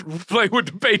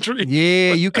the Patriots.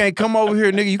 Yeah, you can't come over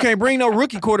here, nigga. You can't bring no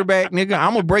rookie quarterback, nigga.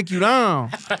 I'm gonna break you down.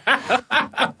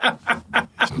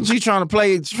 She's trying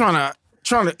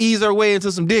to ease her way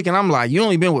into some dick, and I'm like, you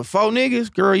only been with 4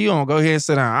 niggas? Girl, you don't go ahead and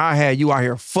sit down. I had you out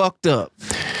here fucked up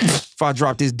if I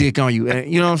drop this dick on you.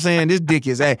 And you know what I'm saying? This dick,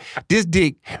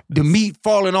 the meat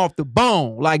falling off the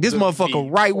bone. Like this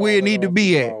motherfucker right where it need to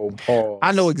be at. Pause.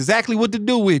 I know exactly what to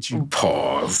do with you.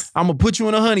 Pause. I'm gonna put you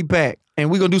in a honey pack,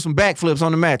 and we gonna do some backflips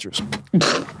on the mattress.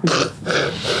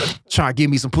 Trying to give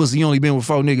me some pussy. You only been with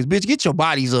 4 niggas. Bitch, get your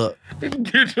bodies up.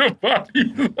 Get your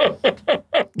bodies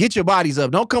up. Get your bodies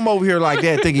up. Don't come over here like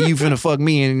that thinking you finna fuck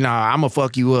me and nah, I'm gonna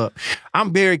fuck you up.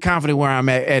 I'm very confident where I'm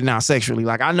at now sexually.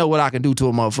 Like, I know what I can do to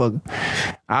a motherfucker.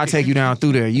 I'll take you down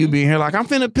through there. You be in here like, I'm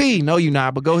finna pee. No, you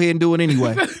not, but go ahead and do it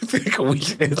anyway.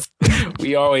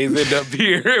 We always end up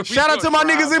here. Shout out to my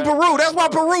niggas in Peru. That's why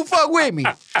Peru fuck with me.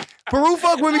 Peru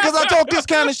fuck with me because I talk this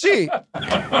kind of shit.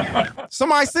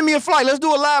 Somebody send me a flight. Let's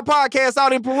do a live podcast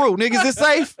out in Peru. Niggas, is it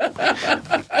safe?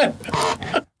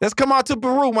 Let's come out to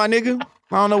Peru, my nigga.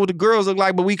 I don't know what the girls look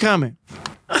like, but we coming.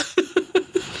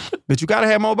 But you gotta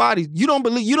have more bodies. You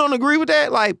don't agree with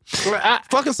that? Like,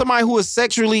 fucking somebody who is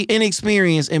sexually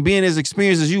inexperienced and being as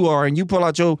experienced as you are, and you pull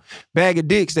out your bag of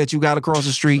dicks that you got across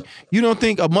the street, you don't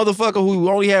think a motherfucker who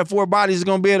only had 4 bodies is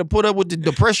gonna be able to put up with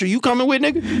the pressure you coming with,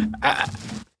 nigga?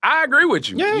 I agree with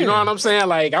you. Yeah. You know what I'm saying?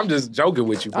 Like, I'm just joking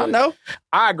with you. I know.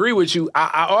 I agree with you.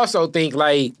 I also think,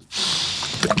 like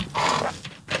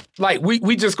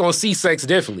we just gonna see sex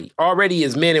differently. Already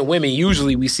as men and women,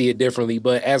 usually we see it differently.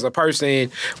 But as a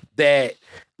person that,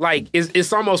 like,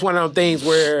 it's almost one of those things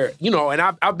where, you know, and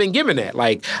I've been given that.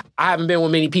 Like, I haven't been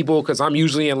with many people because I'm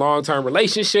usually in long-term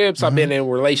relationships. Mm-hmm. I've been in a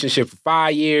relationship for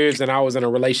 5 years, and I was in a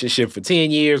relationship for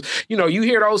 10 years. You know, you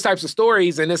hear those types of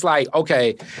stories, and it's like,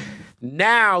 okay,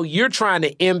 now you're trying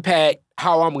to impact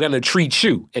how I'm going to treat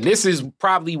you. And this is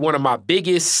probably one of my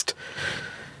biggest,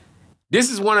 this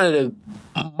is one of the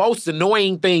most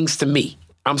annoying things to me.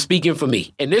 I'm speaking for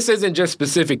me. And this isn't just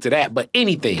specific to that, but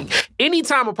anything.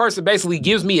 Anytime a person basically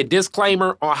gives me a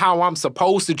disclaimer on how I'm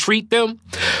supposed to treat them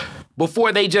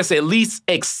before they just at least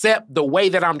accept the way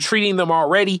that I'm treating them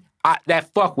already,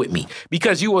 that fuck with me.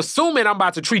 Because you assuming I'm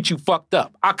about to treat you fucked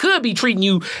up. I could be treating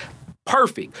you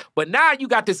perfect. But now you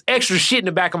got this extra shit in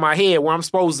the back of my head where I'm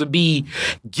supposed to be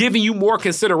giving you more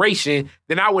consideration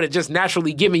than I would have just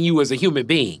naturally given you as a human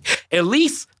being. At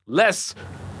least let's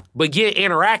but get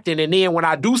interacting. And then when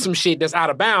I do some shit that's out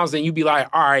of bounds, then you be like,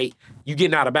 all right, you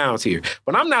getting out of bounds here.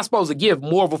 But I'm not supposed to give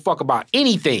more of a fuck about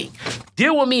anything.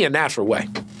 Deal with me a natural way.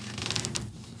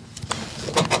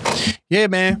 Yeah,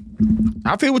 man.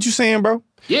 I feel what you're saying, bro.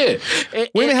 Yeah.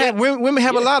 Women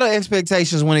have a lot of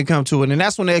expectations when it comes to it, and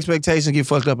that's when the expectations get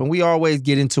fucked up, and we always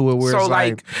get into it where so it's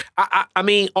like I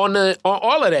mean, on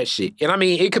all of that shit, and I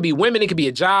mean, it could be women, it could be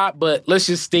a job, but let's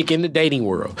just stick in the dating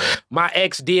world. My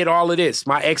ex did all of this.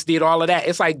 My ex did all of that.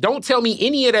 It's like, don't tell me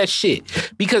any of that shit,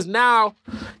 because now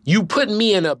you putting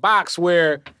me in a box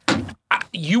where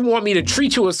you want me to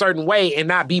treat you a certain way and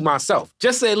not be myself.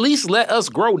 Just at least let us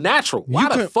grow natural.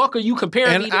 Why the fuck are you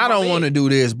comparing me to I don't want to do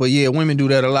this, but yeah, women do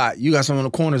that a lot. You got some in the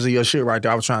corners of your shit right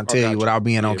there. I was trying to tell you without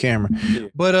being on camera. Yeah.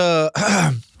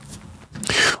 But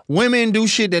women do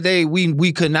shit that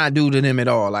we could not do to them at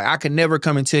all. Like, I could never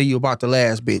come and tell you about the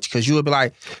last bitch, because you would be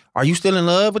like, are you still in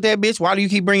love with that bitch? Why do you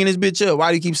keep bringing this bitch up?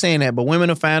 Why do you keep saying that? But women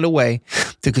have found a way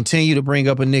to continue to bring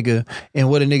up a nigga and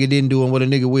what a nigga didn't do and what a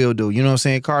nigga will do. You know what I'm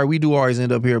saying? Kari, we do always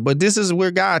end up here. But this is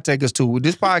where God take us to. With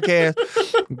this podcast,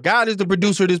 God is the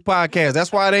producer of this podcast.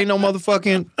 That's why it ain't no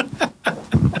motherfucking...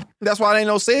 That's why there ain't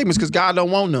no segments, because God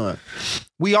don't want none.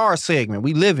 We are a segment.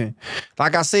 We living.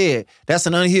 Like I said, that's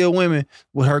an unhealed woman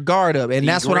with her guard up. And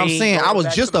that's what I'm saying. I was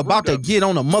just about to get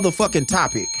on a motherfucking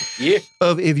topic. Yeah.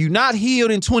 Of if you're not healed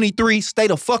in 23, stay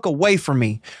the fuck away from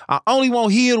me. I only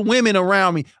want healed women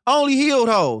around me. Only healed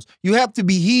hoes. You have to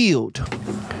be healed.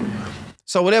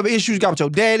 So whatever issues you got with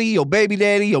your daddy, your baby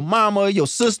daddy, your mama, your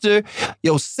sister,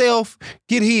 yourself,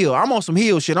 get healed. I'm on some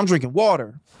healed shit. I'm drinking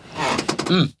water.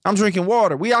 I'm drinking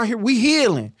water. We out here, we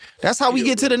healing. That's how we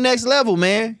get to the next level,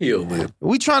 man. Heal, man.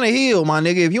 We trying to heal, my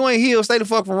nigga. If you ain't healed, stay the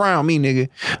fuck around me, nigga.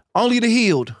 Only the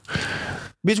healed.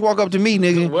 Bitch, walk up to me,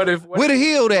 nigga. Where the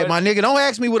healed at, my nigga? Don't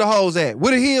ask me where the hoes at.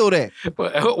 Where the healed at?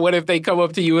 What if they come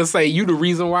up to you and say, you the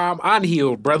reason why I'm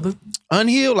unhealed, brother?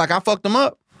 Unhealed? Like I fucked them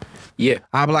up? Yeah.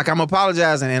 I'm like, I'm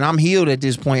apologizing and I'm healed at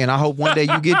this point, and I hope one day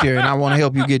you get there, and I want to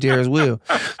help you get there as well.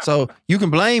 So you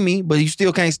can blame me, but you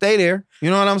still can't stay there. You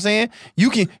know what I'm saying? You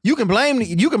can blame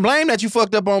that you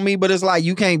fucked up on me, but it's like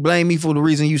you can't blame me for the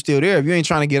reason you still there. If you ain't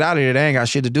trying to get out of there, that ain't got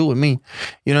shit to do with me.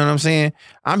 You know what I'm saying?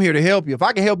 I'm here to help you. If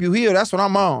I can help you heal, that's what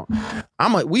I'm on.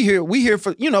 We here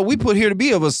for, you know, we put here to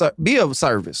be of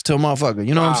service to a motherfucker.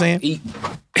 You know what I'm saying?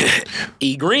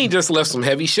 E Green just left some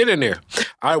heavy shit in there.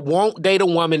 I won't date a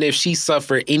woman if she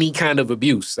suffered any kind of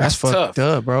abuse. That's fucked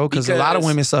up, bro. Because a lot of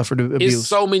women suffer the abuse. It's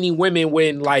so many women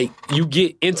when like you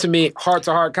get intimate,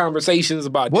 heart-to-heart conversations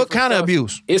about what kind of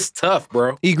abuse. It's tough,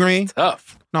 bro. E Green, it's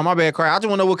tough. No, my bad, Craig. I just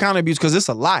want to know what kind of abuse, because it's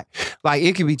a lot. Like,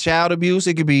 it could be child abuse.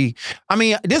 It could be, I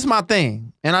mean, this is my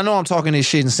thing. And I know I'm talking this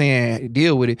shit and saying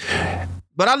deal with it.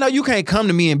 But I know you can't come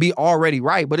to me and be already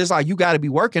right. But it's like, you got to be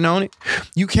working on it.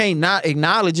 You can't not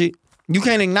acknowledge it. You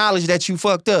can't acknowledge that you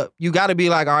fucked up. You got to be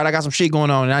like, all right, I got some shit going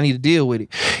on and I need to deal with it.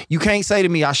 You can't say to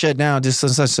me, I shut down just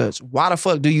such. Why the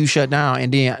fuck do you shut down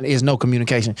and then there's no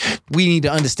communication? We need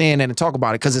to understand that and talk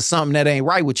about it, because it's something that ain't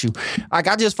right with you. Like,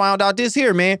 I just found out this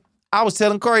here, man. I was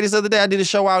telling Corey this other day, I did a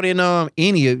show out in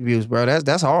any abuse, bro.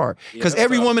 That's hard. Because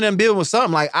every woman done deal with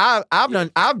something. Like, I've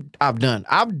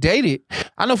dated.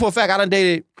 I know for a fact I done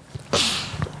dated.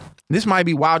 This might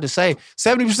be wild to say.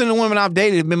 70% of the women I've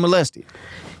dated have been molested.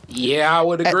 Yeah, I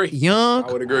would agree. Young.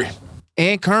 I would agree.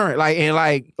 And current,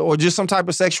 or just some type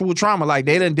of sexual trauma. Like,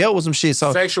 they done dealt with some shit.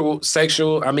 So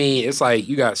sexual. I mean, it's like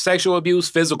you got sexual abuse,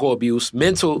 physical abuse,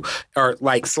 mental or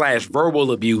like /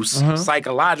 verbal abuse,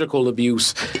 psychological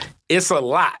abuse. It's a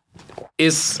lot.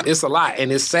 It's a lot,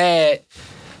 and it's sad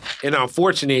and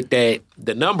unfortunate that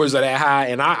the numbers are that high.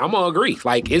 And I'm gonna agree.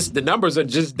 Like, the numbers are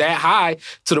just that high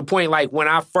to the point. Like, when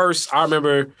I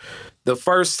remember the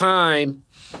first time.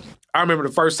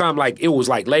 Like, it was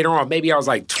like later on, maybe I was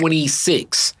like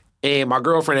 26. And my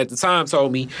girlfriend at the time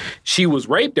told me she was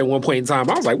raped at one point in time.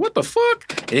 I was like, what the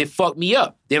fuck? And it fucked me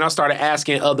up. Then I started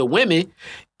asking other women,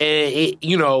 and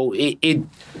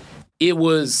it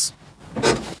was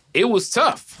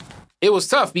tough. It was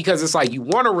tough because it's like you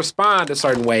want to respond a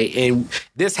certain way, and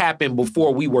this happened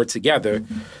before we were together,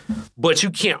 but you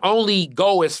can only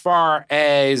go as far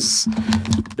as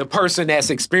the person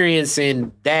that's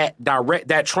experiencing that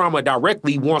trauma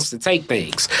directly wants to take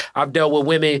things. I've dealt with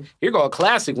women, here go a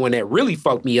classic one that really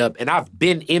fucked me up, and I've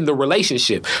been in the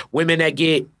relationship. Women that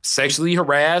get sexually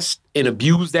harassed and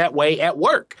abused that way at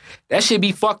work. That shit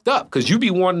be fucked up, because you be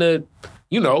wanting to,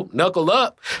 knuckle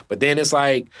up. But then it's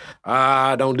like,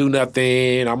 don't do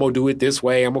nothing. I'm going to do it this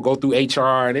way. I'm going to go through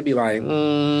HR. And they be like,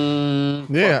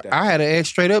 yeah, I had an ex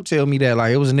straight up tell me that.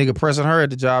 Like, it was a nigga pressing her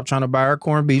at the job trying to buy her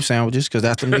corned beef sandwiches, because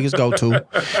that's the niggas go to.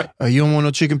 You don't want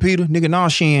no chicken pita? Nigga, nah,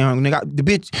 she ain't hungry. Nigga, the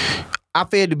bitch, I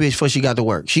fed the bitch before she got to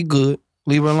work. She good.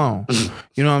 Leave her alone.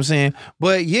 You know what I'm saying?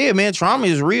 But yeah, man, trauma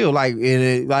is real. Like,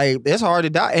 it's hard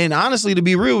to die. And honestly, to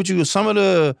be real with you, some of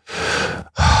the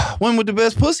women with the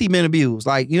best pussy been abused.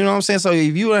 Like, you know what I'm saying? So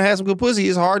if you don't have some good pussy,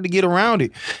 it's hard to get around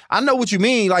it. I know what you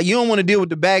mean. Like, you don't want to deal with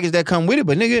the baggage that come with it.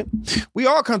 But nigga, we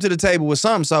all come to the table with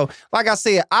something. So like I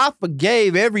said, I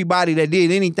forgave everybody that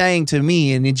did anything to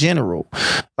me and in general.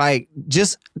 Like,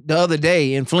 just the other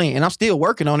day in Flint. And I'm still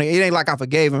working on it. It ain't like I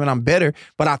forgave him and I'm better.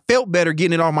 But I felt better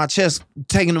getting it off my chest,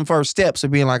 taking them first steps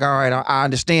and being like, all right, I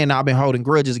understand now I've been holding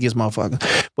grudges against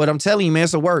motherfuckers. But I'm telling you, man,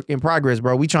 it's a work in progress,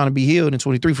 bro. We trying to be healed in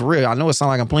 23 for real. I know it sounds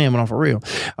like I'm playing, but I'm for real.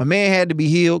 A man had to be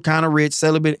healed, kind of rich,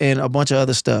 celibate, and a bunch of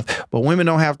other stuff. But women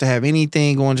don't have to have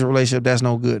anything going to a relationship that's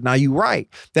no good. Now, you right.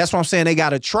 That's what I'm saying. They got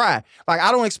to try. Like,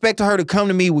 I don't expect her to come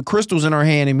to me with crystals in her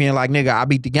hand and being like, nigga, I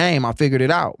beat the game. I figured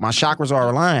it out. My chakras are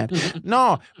aligned.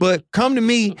 No, but come to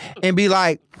me and be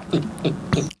like,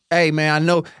 hey, man, I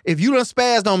know if you done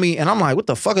spazzed on me and I'm like, what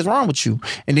the fuck is wrong with you?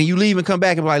 And then you leave and come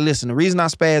back and be like, listen, the reason I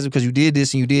spazzed is because you did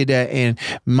this and you did that and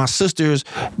my sisters,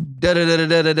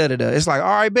 da-da-da-da-da-da-da-da. It's like, all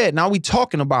right, bet. Now we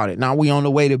talking about it. Now we on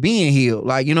the way to being healed.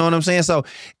 Like, you know what I'm saying? So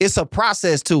it's a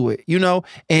process to it, you know?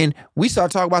 And we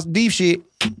start talking about some deep shit,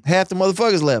 half the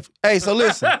motherfuckers left. Hey, so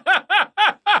listen.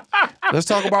 Let's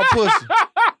talk about pussy.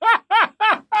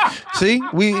 See,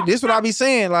 this what I be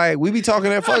saying. Like, we be talking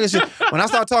that fucking shit. When I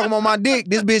start talking about my dick,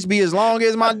 this bitch be as long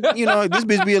as my, this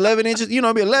bitch be 11 inches. Be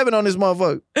 11 on this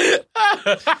motherfucker.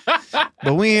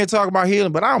 But we ain't here talking about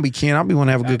healing. But I don't be kidding. I be want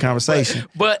to have a good conversation.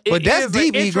 But that's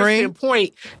deep, E Green.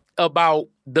 Point about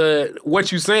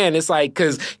what you saying. It's like,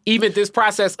 because even this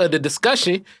process of the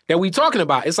discussion that we talking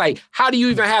about, it's like, how do you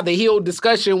even have the healed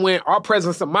discussion when our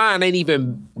presence of mind ain't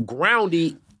even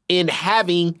grounded in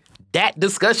having that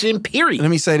discussion, period? Let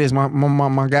me say this.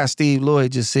 My guy Steve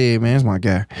Lloyd just said, man, it's my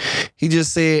guy. He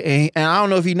just said, and I don't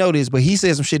know if he know this, but he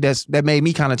said some shit that made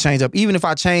me kind of change up. Even if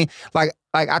I change, like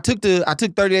I took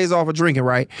 30 days off of drinking,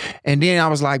 right? And then I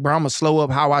was like, bro, I'm gonna slow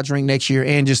up how I drink next year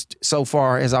and just so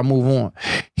far as I move on.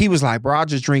 He was like, bro, I'll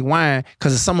just drink wine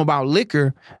because it's something about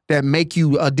liquor that make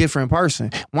you a different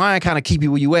person. Wine kind of keep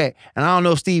you where you at. And I don't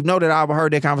know if Steve know that I've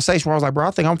heard that conversation where I was like, bro,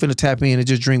 I think I'm finna tap in and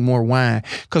just drink more wine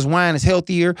because wine is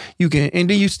healthier. And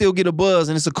then you still get a buzz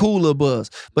and it's a cooler buzz.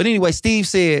 But anyway, Steve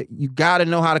said, you gotta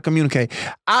know how to communicate.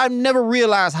 I've never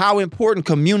realized how important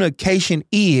communication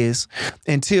is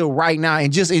until right now.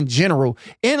 And just in general,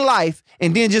 in life,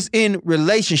 and then just in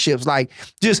relationships, like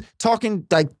just talking,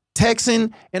 like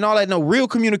texting and all that. No, real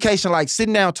communication, like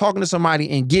sitting down, talking to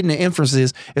somebody and getting the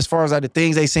inferences as far as like the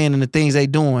things they saying and the things they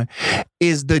doing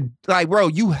is bro,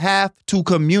 you have to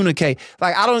communicate.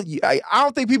 Like, I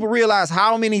don't think people realize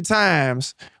how many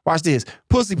times, watch this,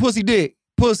 pussy, dick,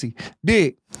 pussy,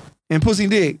 dick, and pussy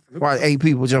dick. Why 8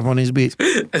 people jump on this bitch?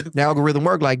 The algorithm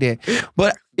work like that.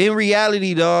 But in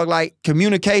reality, dog, like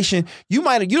communication, you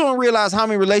don't realize how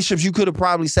many relationships you could have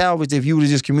probably salvaged if you would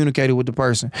have just communicated with the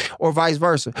person, or vice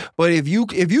versa. But if you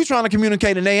trying to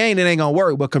communicate and it ain't gonna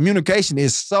work. But communication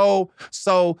is so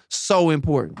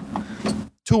important.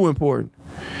 Too important.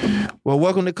 Well,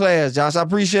 welcome to class, Josh. I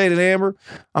appreciate it, Amber.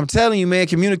 I'm telling you, man,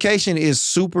 communication is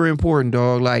super important,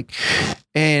 dog. Like,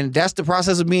 and that's the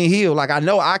process of being healed. Like, I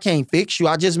know I can't fix you.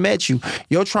 I just met you.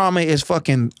 Your trauma is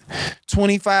fucking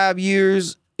 25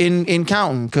 years in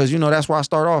counting, because, that's where I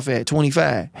start off at,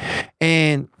 25.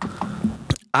 And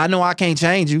I know I can't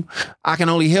change you. I can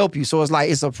only help you. So it's like,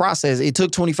 it's a process. It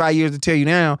took 25 years to tell you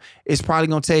now. It's probably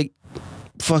going to take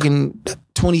fucking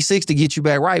 26 to get you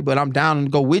back right, but I'm down to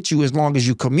go with you as long as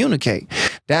you communicate.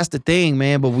 That's the thing,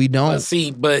 man, but we don't.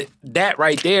 But that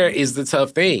right there is the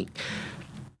tough thing.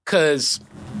 Because,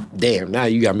 damn, now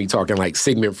you got me talking like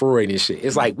Sigmund Freud and shit.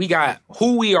 It's like we got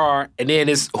who we are, and then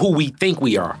it's who we think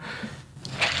we are.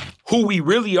 Who we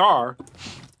really are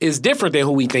is different than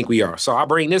who we think we are. So I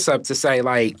bring this up to say,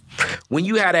 like, when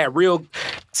you have that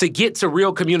to get to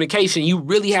real communication, you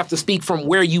really have to speak from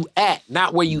where you at,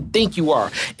 not where you think you are.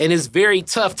 And it's very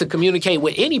tough to communicate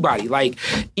with anybody. Like,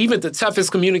 even the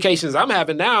toughest communications I'm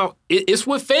having now, it's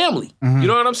with family. Mm-hmm. You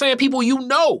know what I'm saying? People you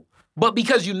know. But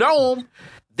because you know them,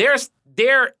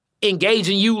 they're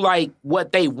engaging you like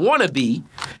what they want to be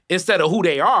instead of who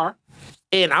they are.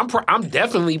 And I'm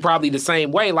definitely probably the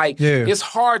same way. Like, It's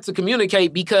hard to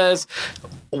communicate because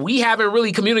we haven't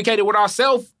really communicated with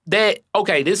ourselves that,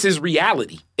 okay, this is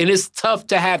reality. And it's tough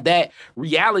to have that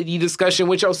reality discussion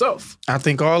with yourself. I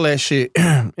think all that shit,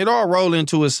 it all roll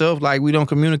into itself. Like, we don't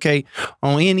communicate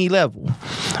on any level.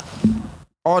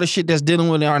 All the shit that's dealing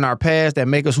with in our past that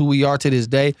make us who we are to this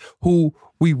day, who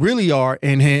we really are,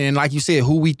 and like you said,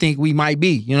 who we think we might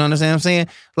be. You know what I'm saying?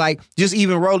 Like, just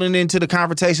even rolling into the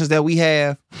conversations that we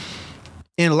have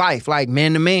in life, like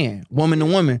man to man, woman to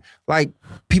woman, like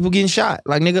people getting shot.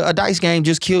 Like nigga, a dice game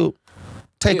just killed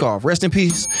Takeoff. Rest in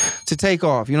peace to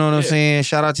Takeoff. You know what I'm saying?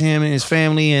 Shout out to him and his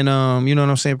family, and you know what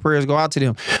I'm saying? Prayers go out to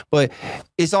them. But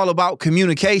it's all about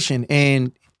communication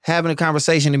and having a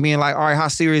conversation and being like, all right, how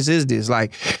serious is this?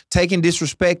 Like taking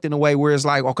disrespect in a way where it's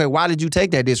like, okay, why did you take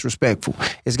that disrespectful?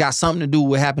 It's got something to do with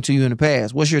what happened to you in the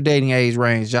past. What's your dating age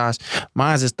range, Josh?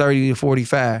 Mine's is 30 to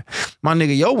 45. My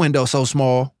nigga, your window so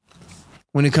small.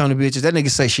 When it comes to bitches, that nigga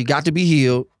say she got to be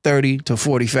healed 30 to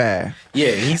 45.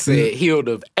 Yeah, he said healed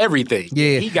of everything.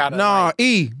 Yeah. He got I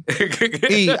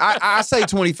say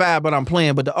 25, but I'm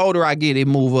playing. But the older I get, it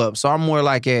move up. So I'm more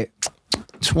like at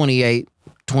 28,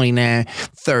 29,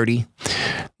 30. You know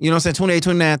what I'm saying? 28,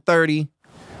 29, 30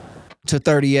 to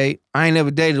 38. I ain't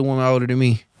never dated a woman older than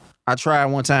me. I tried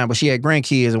one time, but she had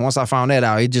grandkids, and once I found that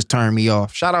out, it just turned me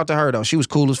off. Shout out to her, though. She was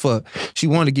cool as fuck. She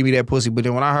wanted to give me that pussy, but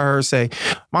then when I heard her say,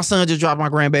 my son just dropped my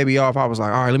grandbaby off, I was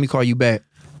like, all right, let me call you back.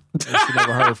 And she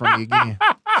never heard from me again.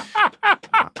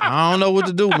 I don't know what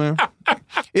to do, man.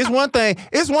 It's one thing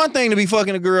to be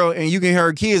fucking a girl and you can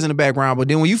hear kids in the background, but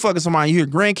then when you fucking somebody, you hear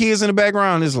grandkids in the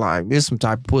background, it's like, this some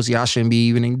type of pussy I shouldn't be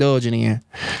even indulging in.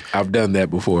 I've done that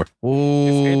before. Ooh.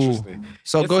 It's interesting.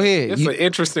 So go ahead. It's an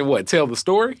interesting what? Tell the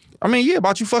story? I mean, yeah,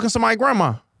 about you fucking somebody's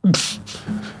grandma.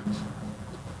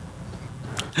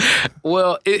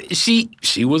 Well, she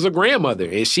was a grandmother,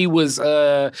 and she was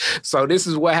so this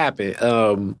is what happened.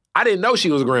 I didn't know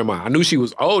she was a grandma. I knew she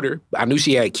was older. I knew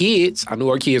she had kids. I knew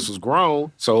her kids was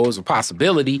grown, so it was a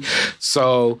possibility.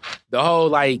 So the whole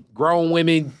like grown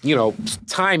women, you know,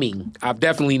 timing, I've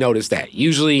definitely noticed that.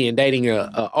 Usually in dating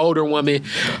a older woman,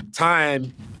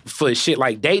 time for shit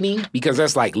like dating, because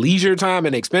that's like leisure time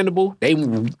and expendable, they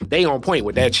on point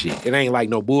with that shit. It ain't like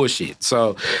no bullshit.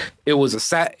 So it was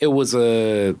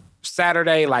a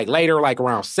Saturday, like later, like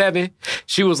around 7.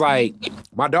 She was like,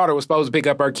 my daughter was supposed to pick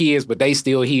up her kids, but they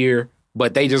still here,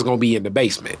 but they just gonna be in the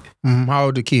basement. How old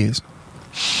are the kids?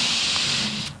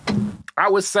 I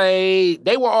would say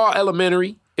they were all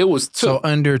elementary. It was 2. So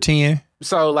under 10?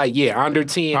 So like, yeah, under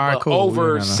 10, right, but cool.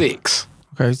 over 6.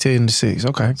 Okay, 10 to 6.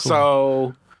 Okay,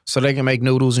 cool. So they can make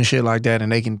noodles and shit like that,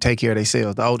 and they can take care of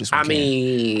themselves. The oldest one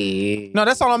can. No,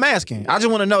 that's all I'm asking. I just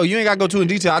want to know. You ain't got to go too in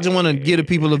detail. I just want to give the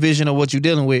people a vision of what you're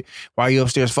dealing with while you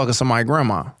upstairs fucking somebody's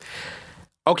grandma.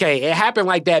 Okay, it happened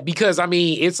like that because, I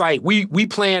mean, it's like we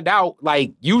planned out,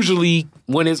 like, usually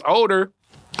when it's older,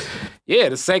 yeah,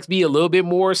 the sex be a little bit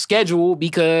more scheduled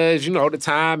because, you know, the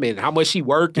time and how much she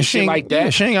worked and shit like that. Yeah,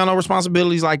 she ain't got no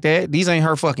responsibilities like that. These ain't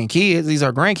her fucking kids. These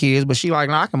are grandkids. But she like,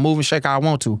 nah, I can move and shake how I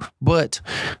want to. But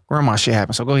grandma shit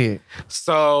happens. So go ahead.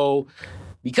 So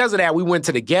because of that, we went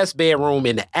to the guest bedroom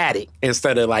in the attic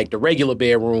instead of like the regular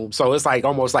bedroom. So it's like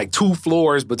almost like 2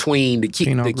 floors between the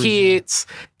kids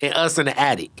and us in the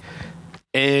attic.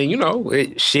 And, you know,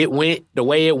 shit went the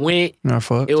way it went.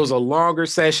 It was a longer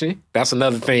session. That's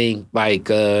another thing. Like,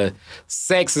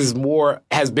 sex has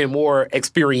been more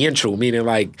experiential, meaning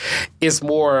like it's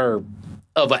more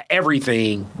of a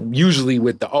everything, usually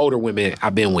with the older women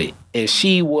I've been with. And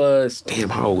she was, damn,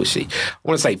 how old was she? I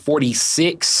want to say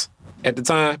 46 at the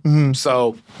time. Mm-hmm.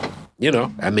 So, you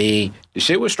know, I mean, the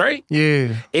shit was straight.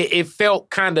 Yeah. It felt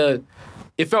kind of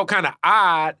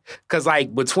odd because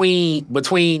like between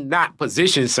not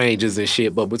position changes and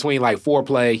shit, but between like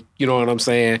foreplay, you know what I'm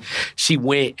saying? She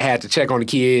had to check on the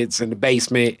kids in the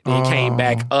basement and came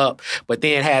back up, but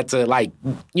then had to like,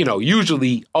 you know,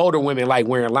 usually older women like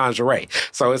wearing lingerie.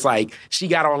 So it's like she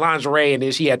got on lingerie and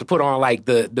then she had to put on like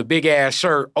the big ass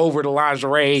shirt over the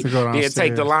lingerie, then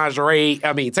take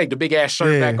the big ass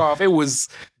shirt back off.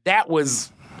 That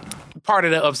was part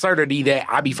of the absurdity that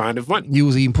I be finding funny. You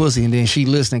was eating pussy and then she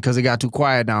listening because it got too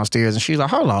quiet downstairs and she's like,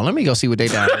 hold on, let me go see what they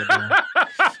down there doing.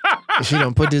 She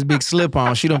done put this big slip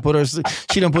on. She done put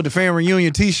the family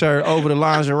reunion t-shirt over the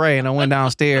lingerie and I went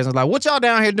downstairs and was like, what y'all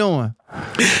down here doing?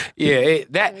 Yeah,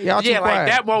 like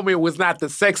that moment was not the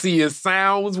sexiest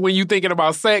sounds when you thinking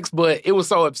about sex, but it was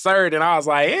so absurd and I was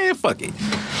like, fuck it.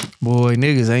 Boy,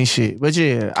 niggas ain't shit. But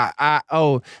yeah,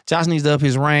 Josh needs to up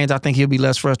his range. I think he'll be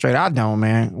less frustrated. I don't,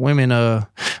 man. Women,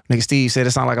 nigga Steve said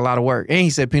it sounded like a lot of work. And he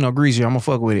said Pinot Grigio. I'm gonna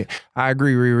fuck with it. I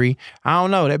agree, Riri. I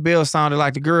don't know. That bell sounded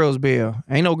like the girls' bell.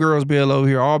 Ain't no girls' bell over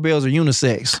here. All bells are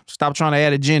unisex. Stop trying to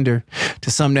add a gender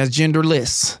to something that's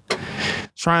genderless.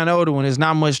 Trying the older one is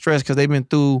not much stress because they've been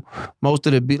through most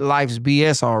of the life's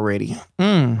BS already.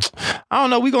 I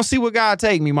don't know. We gonna see what God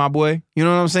take me, my boy. You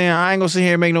know what I'm saying? I ain't gonna sit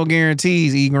here and make no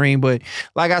guarantees, E Green. But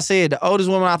like I said, the oldest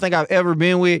woman I think I've ever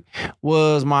been with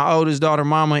was my oldest daughter,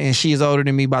 mama, and she is older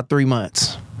than me by 3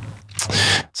 months.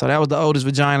 So that was the oldest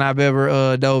vagina I've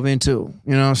ever dove into.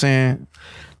 You know what I'm saying?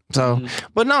 So,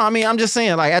 but no, I mean, I'm just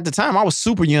saying, like, at the time, I was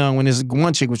super young when this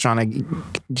one chick was trying to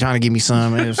give me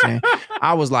some. You know what I'm saying?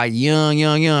 I was like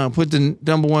young. Put the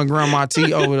number one grandma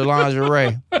tee over the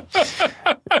lingerie.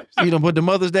 You done put the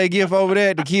Mother's Day gift over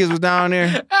there. The kids was down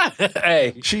there.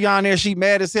 Hey, she down there. She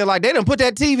mad as hell. Like, they done put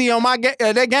that TV on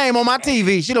that game on my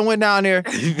TV. She done went down there.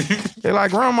 They're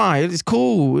like, grandma, it's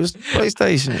cool. It's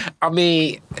PlayStation. I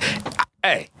mean,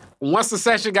 hey. Once the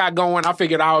session got going, I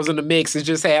figured I was in the mix. It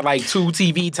just had like 2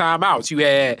 TV timeouts.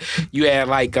 You had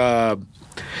like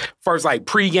first like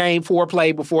pregame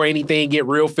foreplay before anything get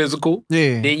real physical.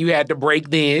 Yeah. Then you had the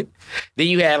break. Then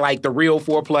you had like the real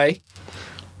foreplay.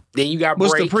 Then you got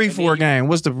what's break. The pre-fore game?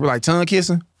 What's the like tongue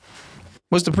kissing?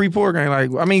 What's the pre-pour game? Like,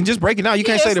 I mean, just break it down. You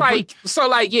can't say the like, so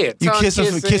like, yeah. You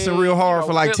kissing real hard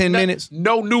for like 10 minutes?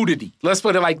 No nudity. Let's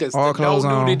put it like this. All clothes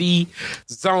on. Nudity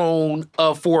zone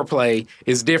of foreplay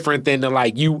is different than the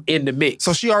like you in the mix.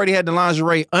 So she already had the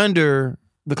lingerie under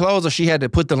the clothes, or she had to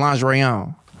put the lingerie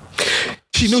on?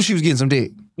 She knew she was getting some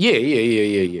dick.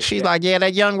 Yeah. She's like, yeah,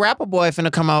 that young rapper boy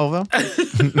finna come over.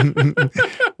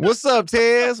 What's up,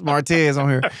 Tez? Martez on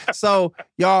here. So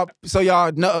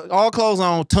y'all know, all clothes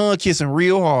on, tongue kissing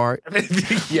real hard.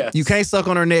 Yes. You can't suck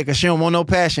on her neck because she don't want no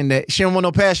passion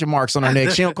marks on her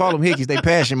neck. She don't call them hickeys, they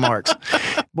passion marks.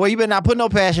 Boy, you better not put no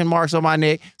passion marks on my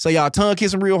neck. So y'all tongue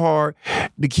kissing real hard.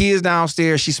 The kids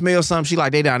downstairs, she smells something. She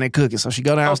like, they down there cooking. So she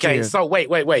go downstairs. Okay, so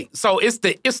wait. So it's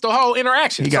the whole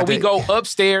interaction. So we go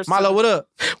upstairs. Milo, what up?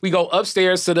 We go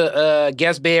upstairs to the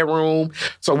guest bedroom.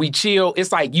 So we chill.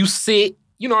 It's like you sit,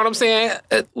 you know what I'm saying?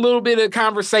 A little bit of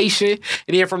conversation.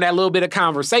 And then from that little bit of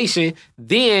conversation,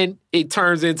 then it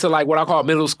turns into like what I call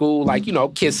middle school, like, you know,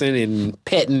 kissing and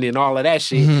petting and all of that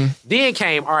shit. Mm-hmm. Then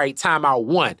came, all right, timeout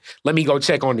 1. Let me go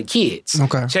check on the kids.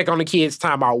 Okay. Check on the kids,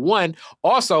 timeout 1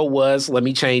 also was, let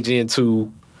me change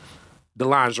into the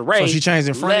lingerie. So she changed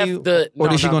in front of you? Or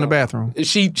did she go in the bathroom?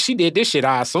 She did this shit,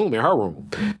 I assume, in her room.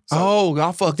 So,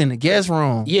 y'all fucked in the guest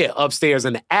room. Yeah, upstairs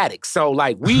in the attic. So,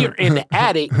 like, we are in the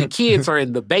attic, the kids are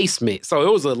in the basement. So,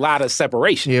 it was a lot of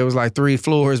separation. Yeah, it was like 3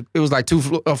 floors. It was like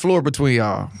a floor between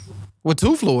y'all. Well,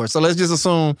 2 floors. So, let's just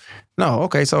assume, so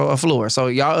a floor. So,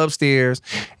 y'all upstairs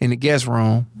in the guest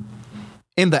room.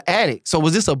 In the attic. So,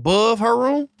 was this above her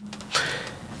room?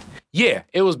 Yeah,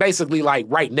 it was basically like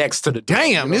right next to the door.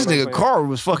 Damn, this nigga Carl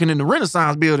was fucking in the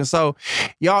Renaissance building. So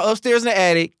y'all upstairs in the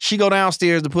attic, she go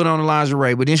downstairs to put on the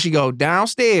lingerie, but then she go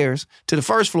downstairs to the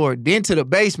first floor, then to the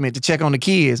basement to check on the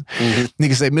kids. Mm-hmm.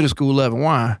 Nigga say middle school loving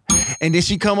wine. And then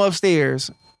she come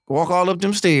upstairs, walk all up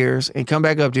them stairs, and come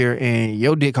back up there, and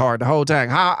your dick hard the whole time.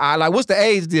 What's the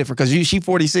age difference? Because she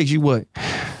 46, you what?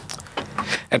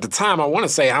 At the time, I want to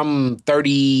say I'm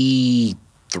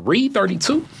 33,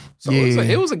 32. So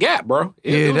it was a gap, bro.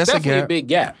 It was definitely a big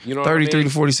gap. You know, 33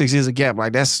 to 46 is a gap.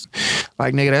 Like that's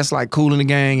like nigga, that's like Kool and the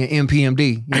Gang and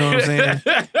MPMD. You know what I'm saying?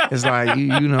 It's like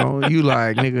you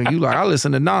like nigga, you like I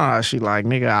listen to Nas. She like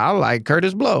nigga, I like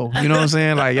Curtis Blow. You know what I'm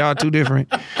saying? Like y'all too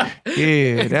different.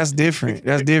 Yeah, that's different.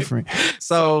 That's different.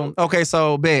 So okay,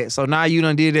 so bet. So now you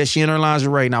done did that. She in her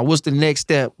lingerie. Now what's the next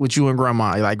step with you and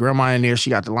grandma? Like grandma in there, she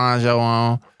got the lingerie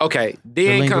on. Okay,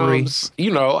 then comes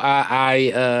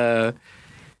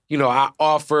I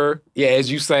offer,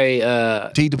 as you say,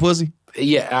 to eat the pussy?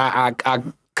 Yeah, I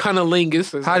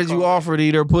cunnilingus. How did you offer to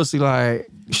eat her pussy? Like,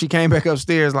 she came back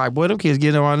upstairs like, boy, them kids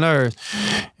getting on my nerves.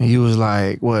 And you was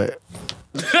like, what?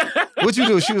 What you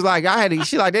do? She was like,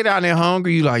 she like, they down there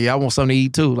hungry. You like, yeah, I want something to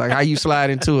eat too. Like, how you slide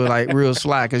into it, like real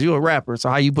slide? Because you a rapper, so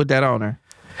how you put that on her?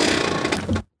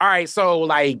 All right, so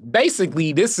like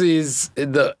basically this is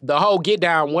the whole get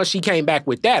down. Once she came back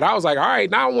with that, I was like, all right,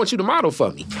 now I want you to model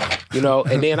for me. You know,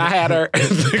 and then I had her.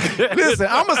 Listen,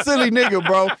 I'm a silly nigga,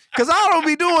 bro. Because I don't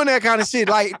be doing that kind of shit.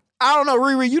 Like, I don't know,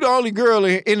 Riri, you the only girl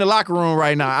in the locker room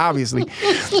right now, obviously.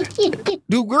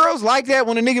 Do girls like that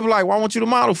when a nigga be like, well, I want you to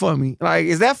model for me? Like,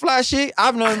 is that fly shit?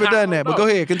 I've never done that, but go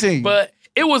ahead, continue. But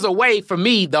it was a way for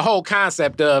me, the whole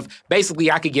concept of basically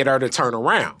I could get her to turn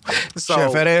around. So, she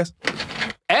had fat ass?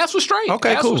 Ass was straight.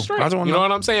 Okay, ass cool. Was straight. You know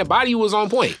what I'm saying? Body was on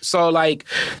point. So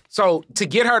to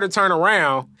get her to turn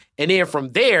around, and then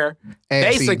from there,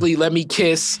 basically let me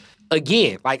kiss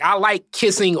again. Like I like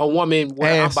kissing a woman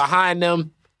when I'm behind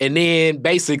them, and then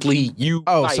basically you.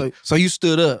 Oh, so you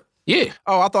stood up. Yeah.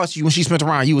 Oh, I thought when she spent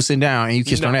around, you was sitting down and you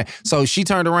kissed her on that. So she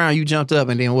turned around, you jumped up,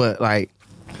 and then what? Like.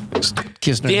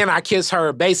 Kissed her. Then I kiss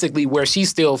her basically where she's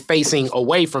still facing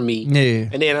away from me. Yeah.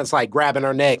 And then it's like grabbing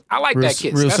her neck. I like that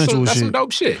kiss. Real that's sensual that's shit. some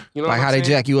dope shit. You know like how they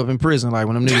jack you up in prison, like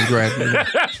when them niggas grab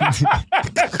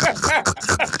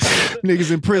you.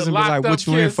 Niggas in prison be like, what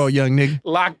you in for, young nigga?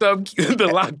 Locked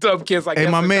up kiss. Hey,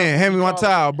 my man, hand me my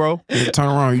towel, bro. Turn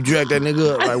around, you drag that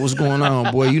nigga up. Like, what's going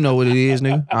on, boy? You know what it is,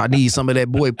 nigga. I need some of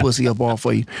that boy pussy up off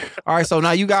for you. All right, so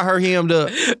now you got her hemmed up.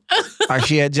 Like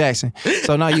she at Jackson.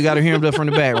 So now you got her hemmed up from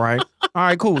the back, right? All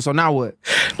right, cool. So now what?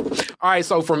 All right,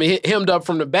 so from hemmed up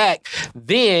from the back,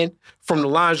 then from the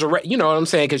lingerie, you know what I'm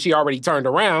saying? Because she already turned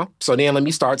around. So then let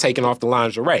me start taking off the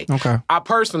lingerie. Okay. I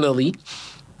personally,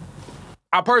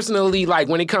 like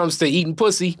when it comes to eating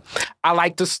pussy, I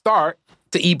like to start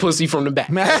to eat pussy from the back.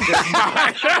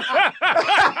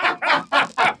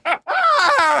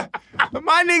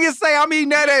 My niggas say I'm eating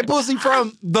that pussy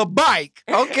from the bike.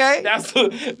 Okay.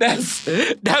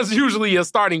 That's usually a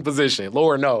starting position.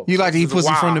 Lord knows. You like to eat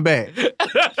pussy from the back.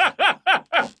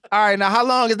 All right, now how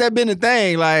long has that been a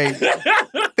thing? Like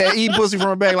that eating pussy from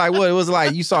the back, like what? It was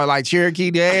like you saw like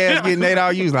Cherokee the ass getting ate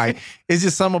out. You was like, it's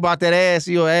just something about that ass,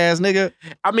 you ass nigga.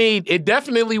 I mean, it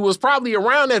definitely was probably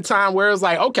around that time where it was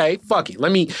like, okay, fuck it.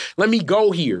 Let me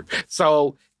go here.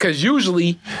 So because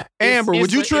usually, Amber,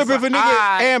 would you trip if a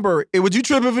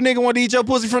nigga wanted to eat your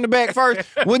pussy from the back first?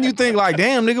 Wouldn't you think like,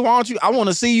 damn, nigga, why don't you? I want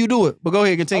to see you do it. But go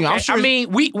ahead, continue. Okay. I'm sure. I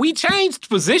mean, we changed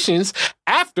positions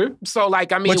after. So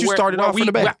like, I mean, but you started off from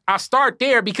the back. I start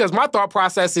there because my thought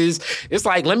process is, it's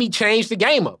like, let me change the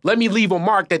game up. Let me leave a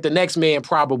mark that the next man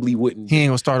probably wouldn't. He ain't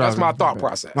gonna start off. That's my thought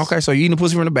process. Okay, so you eating the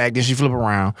pussy from the back, then she flip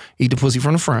around, eat the pussy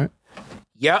from the front.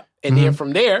 Yep, and then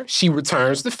from there she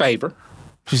returns the favor.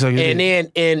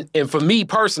 And for me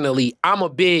personally, I'm a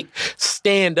big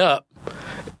stand up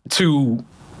to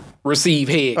receive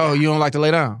head. Oh, you don't like to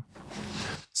lay down?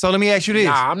 So let me ask you this.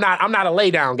 Nah, I'm not a lay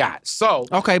down guy. So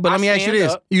okay, but let me ask you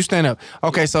this. You stand up.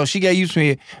 Okay, so she got used to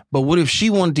it, but what if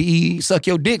she wanted to suck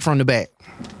your dick from the back?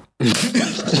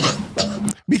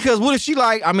 Because what if she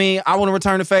like, I mean, I want to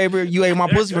return the favor. You ate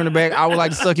my pussy from the back. I would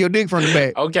like to suck your dick from the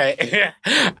back. Okay.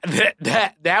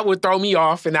 that would throw me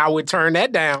off and I would turn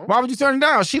that down. Why would you turn it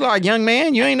down? She like, young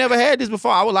man, you ain't never had this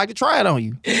before. I would like to try it on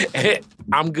you.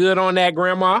 I'm good on that,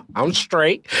 grandma. I'm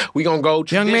straight. We gonna go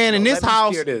young man, in this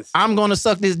house, I'm gonna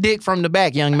suck this dick from the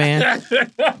back, young man.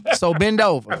 So bend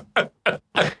over.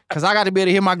 Because I got to be able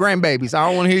to hear my grandbabies. I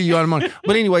don't want to hear you on the money.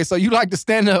 But anyway, so you like to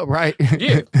stand up, right?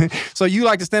 Yeah. So you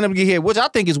like to stand up and get hit, which I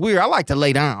think is weird. I like to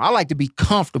lay down. I like to be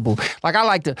comfortable. Like I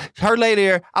like to, her lay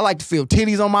there. I like to feel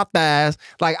titties on my thighs.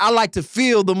 Like I like to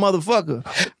feel the motherfucker.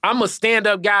 I'm a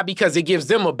stand-up guy because it gives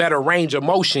them a better range of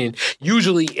motion.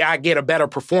 Usually I get a better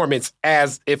performance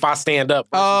as if I stand up.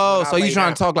 Oh, so you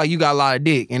trying to talk like you got a lot of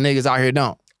dick and niggas out here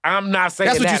don't. I'm not saying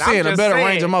that's what that. You're saying, a better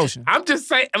range of motion. I'm just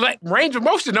saying, like, range of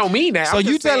motion don't mean that. So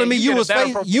you telling me you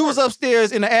was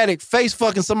upstairs in the attic face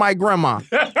fucking somebody's grandma.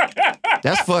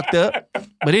 That's fucked up.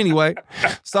 But anyway,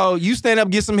 so you stand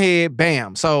up, get some head,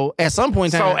 bam. So at some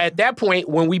point in time. So at that point,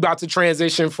 when we about to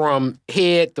transition from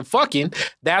head to fucking,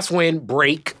 that's when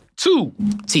break 2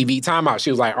 TV timeout. She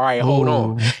was like, all right, hold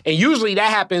on. And usually that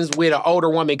happens with an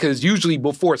older woman because usually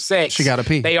before sex, she gotta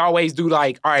pee. They always do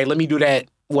like, all right, let me do that.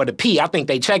 What a pee. I think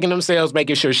they checking themselves,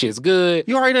 making sure shit's good.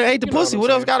 You already ate the pussy.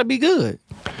 What else got to be good?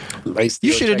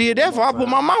 You should have did that before I put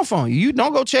my mouth on you. You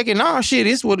don't go checking nah shit.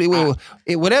 It's what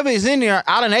whatever is in there,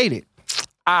 I done ate it.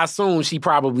 I assume she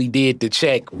probably did the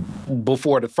check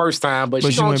before the first time, but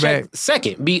she don't check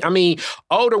second. I mean,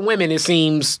 older women, it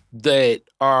seems that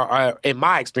are in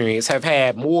my experience, have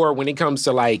had more when it comes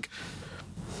to like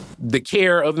the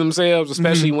care of themselves,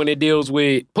 especially when it deals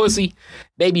with pussy.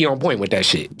 They be on point with that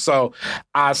shit. So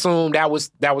I assume that was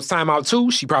timeout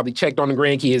 2. She probably checked on the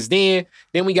grandkids then.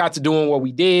 Then we got to doing what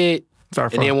we did.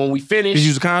 And then when we finished, did you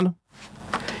use a condom?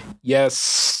 Yes,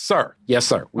 sir. Yes,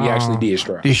 sir. We actually did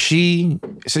strap. Did she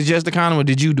suggest the condom or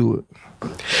did you do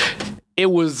it? It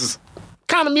was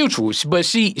kind of mutual, but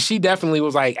she definitely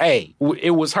was like, hey,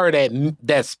 it was her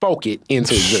that spoke it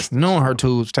into existence. Knowing her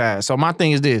tubes tied. So my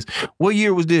thing is this. What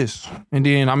year was this? And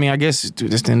then, I mean, I guess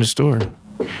that's the end of the story.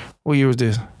 What year was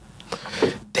this?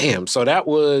 Damn, so that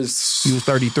was... You was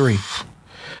 33.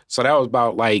 So that was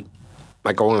about like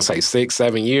I want to say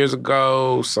 6-7 years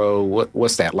ago. So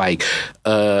what's that like?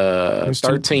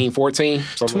 13, 14?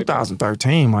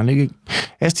 2013, my nigga.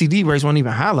 STD rates wasn't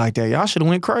even high like that. Y'all should have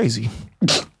went crazy.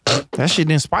 That shit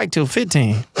didn't spike till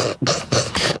 15.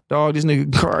 Dog, this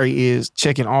nigga Corey is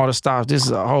checking all the stops. This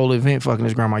is a whole event fucking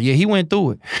his grandma. Yeah, he went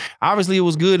through it. Obviously, it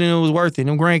was good and it was worth it.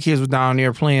 Them grandkids was down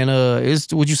there playing,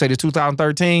 would you say this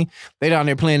 2013? They down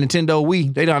there playing Nintendo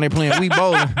Wii. They down there playing Wii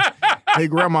bowling. Hey,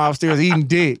 grandma upstairs eating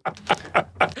dick. We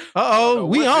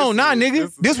on now,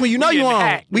 nigga. This one you know you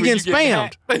on. We getting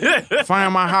spammed.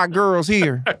 Find my hot girls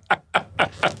here.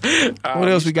 What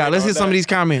else we got? Let's hit some of these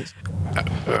comments.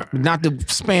 Not the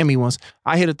spammy ones.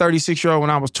 I hit a 36-year-old when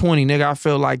I was 20, nigga. I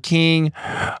felt like King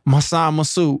Masai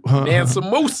Masood. Mansa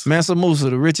Musa. Mansa Musa,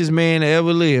 the richest man to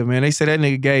ever live, man. They said that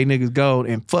nigga gave niggas gold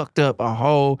and fucked up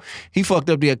he fucked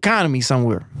up the economy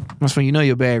somewhere. That's when you know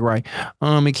your bag right.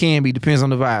 It can be, depends on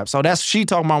the vibe. So that's she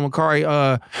talking about when Kari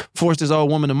forced this old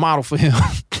woman to model for him.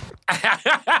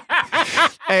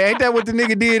 Hey, ain't that what the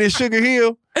nigga did in Sugar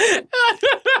Hill?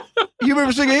 You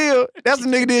remember Sugar Hill? That's the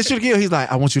nigga did Sugar Hill. He's like,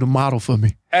 I want you to model for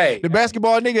me. Hey. The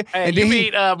basketball nigga. Hey, and you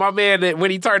then mean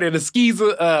when he turned into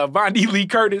Skeezer, Vonnie Lee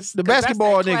Curtis? The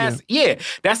basketball nigga. Yeah,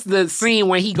 that's the scene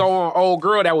when he go on old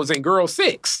girl that was in Girl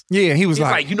 6. Yeah, he's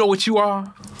like, you know what you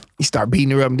are? He started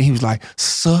beating her up and then he was like,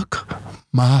 suck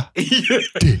my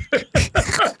dick.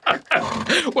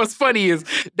 What's funny is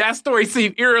that story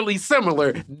seemed eerily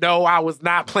similar. No, I was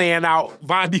not playing out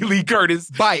Vonnie Lee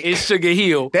Curtis in Sugar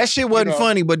Hill. That shit wasn't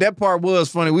funny, but that part was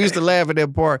funny. We used to laugh at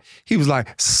that part. He was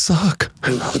like, suck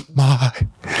my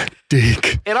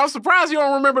dick. And I'm surprised you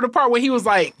don't remember the part when he was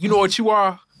like, you know what you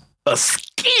are? A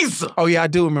skeezer. Oh, yeah, I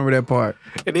do remember that part.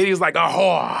 And then he was like,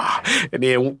 oh. And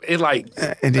then it like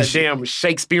a damn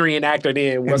Shakespearean actor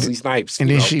then, Wesley Snipes. And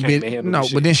then she bit,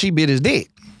 but then she bit his dick.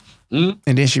 Mm-hmm.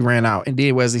 And then she ran out. And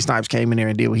then Wesley Snipes came in there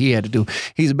and did what he had to do.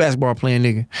 He's a basketball playing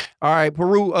nigga. All right,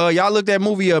 Peru, y'all look that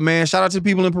movie up, man. Shout out to the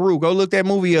people in Peru. Go look that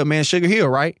movie up, man. Sugar Hill,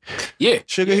 right? Yeah.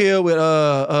 Sugar Hill with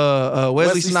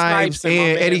Wesley Snipes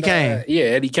and Eddie Kane. Yeah,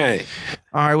 Eddie Kane.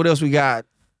 All right, what else we got?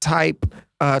 Type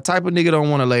of nigga don't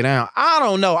want to lay down. I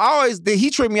don't know. He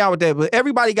tripped me out with that, but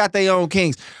everybody got their own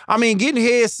kinks. I mean, getting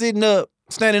head standing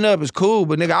up is cool,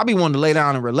 but nigga, I be wanting to lay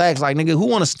down and relax. Like, nigga, who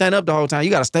want to stand up the whole time? You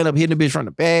got to stand up hitting the bitch from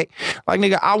the back. Like,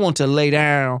 nigga, I want to lay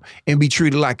down and be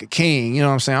treated like a king. You know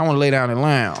what I'm saying? I want to lay down and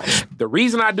lounge. The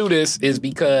reason I do this is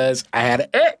because I had an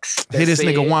ex. Hit this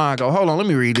nigga Wine. Go, hold on, let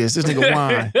me read this. This nigga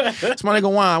Wine. It's my nigga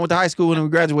Wine. Went to high school and we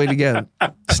graduated together.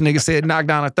 This nigga said knocked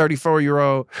down a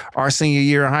 34-year-old our senior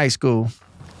year in high school.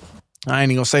 I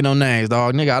ain't even gonna say no names,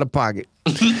 dog. Nigga out of pocket.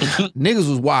 Niggas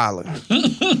was wildin'.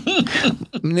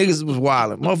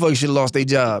 Motherfuckers should have lost their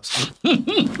jobs.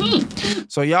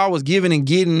 So y'all was giving and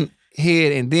getting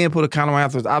head and then put a condom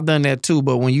afterwards. I've done that too,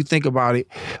 but when you think about it,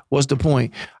 what's the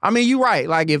point? I mean, you right.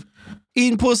 Like, if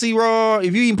eating pussy raw,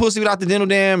 if you eating pussy without the dental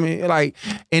dam,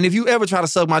 and if you ever try to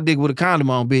suck my dick with a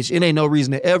condom on, bitch, it ain't no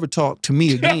reason to ever talk to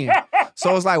me again.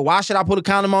 So it's like, why should I put a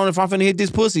condom on if I'm finna hit this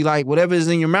pussy? Like, whatever is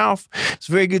in your mouth, it's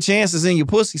a very good chance it's in your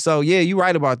pussy. So yeah, you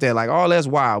right about that. Like, all that's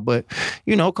wild. But,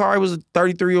 you know, Kari was a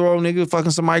 33-year-old nigga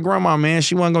fucking somebody's grandma, man.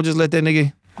 She wasn't gonna just let that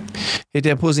nigga hit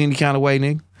that pussy any kind of way,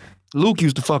 nigga. Luke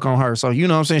used to fuck on her, so you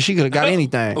know what I'm saying? She could have got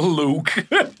anything. Luke.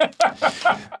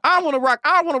 I wanna rock.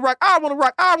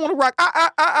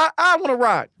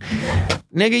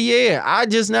 Nigga, yeah. I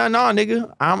just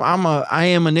nigga. I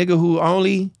am a nigga who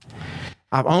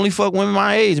I've only fucked women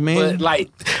my age, man. But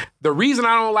like, the reason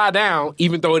I don't lie down,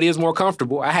 even though it is more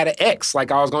comfortable, I had an ex,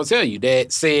 like I was gonna tell you,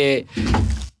 that said,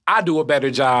 I do a better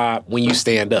job when you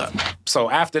stand up. So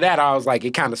after that, I was like,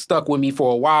 it kind of stuck with me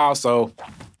for a while, so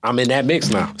I'm in that mix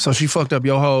now. So she fucked up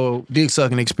your whole dick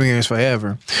sucking experience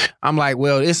forever. I'm like,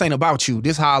 well, this ain't about you.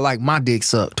 This how I like my dick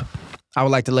sucked. I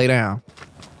would like to lay down.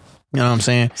 You know what I'm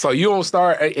saying? So you don't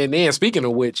start, and then speaking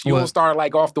of which, you don't start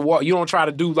like off the wall. You don't try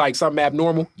to do like something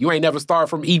abnormal. You ain't never start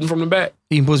from eating from the back.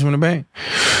 Eating pussy from the back.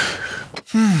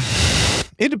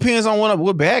 It depends on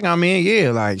what bag I'm in.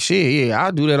 Yeah, like shit. Yeah,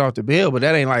 I'll do that off the bill, but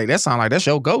that ain't like, that sound like that's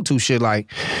your go-to shit.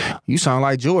 Like, you sound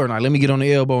like Jordan. Like, let me get on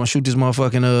the elbow and shoot this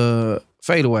motherfucking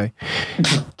fade away.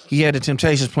 He had the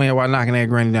Temptations playing while knocking that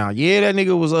granny down. Yeah, that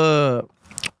nigga was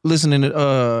listening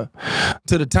to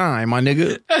the time, my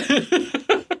nigga.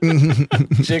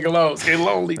 Gigolos get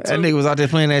lonely too. That nigga was out there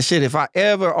playing that shit. If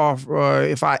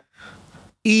I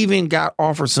even got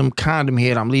offered some condom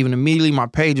head, I'm leaving immediately. My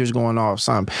pager's going off.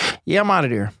 Something. Yeah, I'm out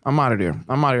of there. I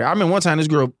mean, one time this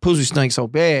girl pussy stank so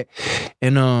bad,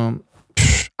 and I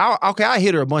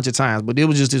hit her a bunch of times, but it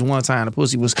was just this one time the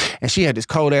pussy was, and she had this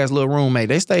cold ass little roommate.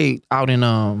 They stayed out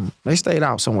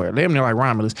somewhere. They were like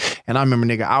Romulus. And I remember,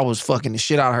 nigga, I was fucking the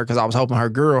shit out of her because I was hoping her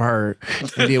girl heard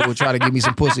and then would try to give me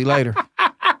some pussy later.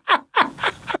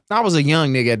 I was a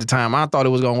young nigga at the time. I thought it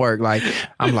was gonna work. Like,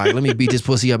 I'm like, let me beat this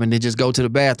pussy up and then just go to the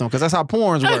bathroom, because that's how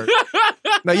porns work.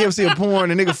 Now, you ever see a porn,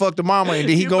 the nigga fuck the mama and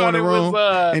then he go in the room.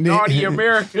 And then, Naughty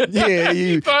America. Yeah,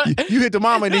 you hit the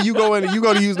mama and then you go in and you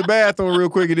go to use the bathroom real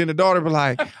quick, and then the daughter be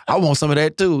like, I want some of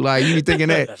that too. Like, you be thinking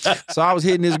that. So I was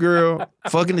hitting this girl,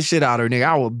 fucking the shit out of her, nigga.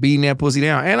 I was beating that pussy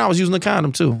down. And I was using a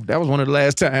condom too. That was one of the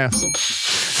last times.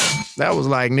 That was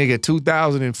like, nigga,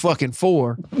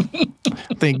 2004.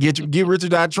 I think Get Rich or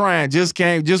Die Trying just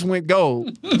went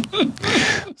gold.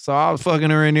 So I was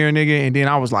fucking her in there, nigga, and then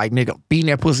I was like, nigga,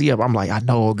 beating that pussy up. I'm like, I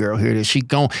know a girl here. She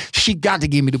got to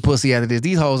give me the pussy after this.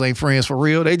 These hoes ain't friends for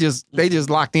real. They just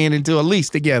locked in into a lease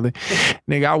together.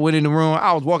 Nigga, I went in the room.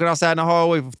 I was walking outside in the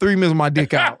hallway for 3 minutes with my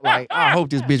dick out. Like, I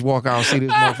hope this bitch walk out and see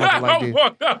this motherfucker like this. I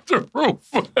walked out the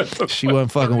roof. She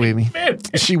wasn't fucking with me.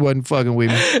 She wasn't fucking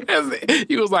with me.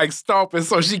 He was like stomping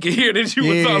so she could hear that you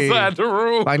was outside the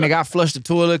room. Like, nigga, I flushed the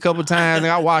toilet a couple times.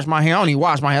 Nigga, I washed my hair. I don't even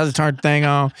wash my hair. I just turned the thing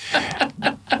on.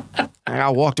 I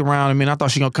walked around. I mean, I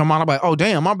thought she gonna come out. I'm like, oh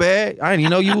damn, my bad. I didn't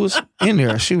even know you was in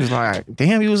there. She was like,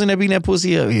 damn, you was in there beating that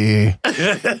pussy up. Yeah.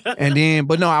 And then,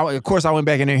 but no, of course I went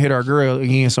back in there and hit our girl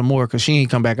again some more because she ain't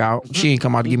come back out. She ain't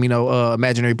come out to give me no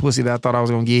imaginary pussy that I thought I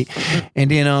was gonna get.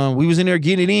 And then we was in there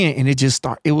getting it in, and it just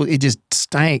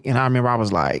stank. And I remember I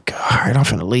was like, all right, I'm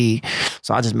finna leave.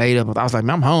 So I just made up. I was like,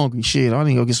 man, I'm hungry. Shit, I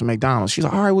need to go get some McDonald's. She's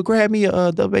like, all right, well, grab me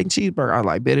a double bacon cheeseburger. I was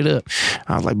like, bet it up.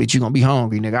 I was like, bitch, you gonna be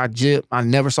hungry, nigga. I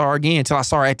never saw her again until I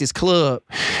saw her at this club.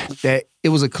 That it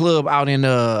was a club out in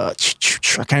I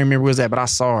can't remember where it was at, but I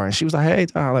saw her and she was like, hey,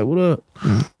 I was like, what up?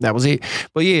 That was it.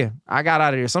 But yeah, I got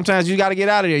out of there. Sometimes you gotta get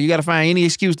out of there. You gotta find any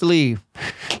excuse to leave.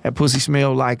 That pussy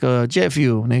smelled like jet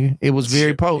fuel, nigga. It was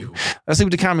very potent. Let's see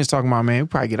what the comments talking about, man. We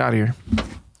probably get out of here.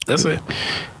 That's it.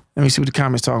 Let me see what the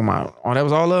comments talking about. Oh, that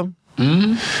was all of them?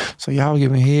 Mm-hmm. So y'all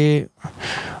giving head.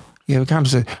 Yeah, we kind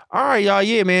of said, all right, y'all,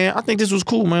 yeah, man. I think this was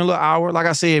cool, man. A little hour. Like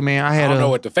I said, man, I don't know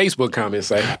what the Facebook comments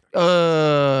say.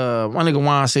 My nigga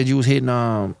Juan said you was hitting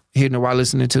her while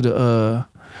listening to the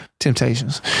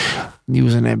Temptations. You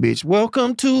was in that bitch.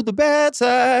 Welcome to the bad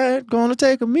side. Gonna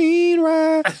take a mean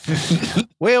ride.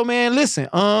 Well, man, listen.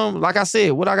 Like I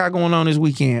said, what I got going on this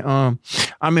weekend?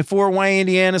 I'm in Fort Wayne,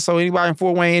 Indiana. So anybody in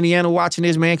Fort Wayne, Indiana watching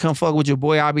this, man, come fuck with your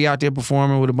boy. I'll be out there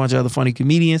performing with a bunch of other funny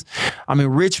comedians. I'm in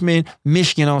Richmond,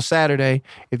 Michigan on Saturday.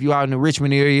 If you out in the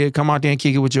Richmond area, come out there and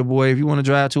kick it with your boy. If you want to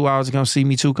drive 2 hours to come see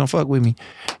me too, come fuck with me.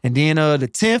 And then the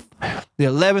 10th, the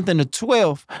 11th, and the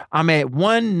 12th, I'm at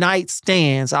One Night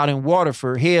Stands out in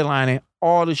Waterford, headlining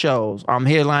all the shows. I'm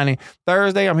headlining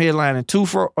Thursday. I'm headlining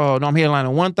I'm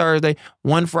headlining one Thursday,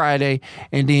 one Friday,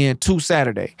 and then 2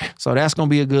 Saturday. So that's gonna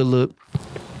be a good look.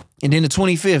 And then the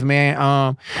 25th,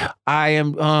 man,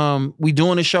 we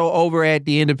doing a show over at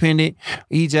the Independent.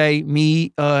 EJ, me,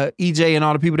 EJ, and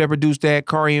all the people that produced that,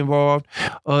 Kari involved.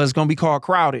 It's gonna be called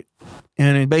Crowded.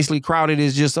 And basically, Crowded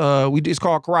is just it's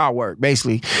called crowd work.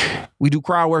 Basically, we do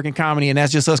crowd work and comedy, and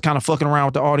that's just us kind of fucking around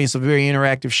with the audience. A very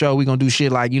interactive show. We gonna do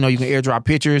shit like, you can airdrop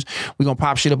pictures. We gonna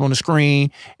pop shit up on the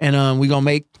screen, and we gonna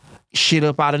make shit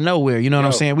up out of nowhere. You know what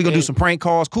I'm saying? We gonna do some prank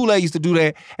calls. Kool-Aid used to do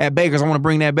that at Baker's. I want to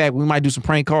bring that back. We might do some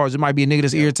prank calls. It might be a nigga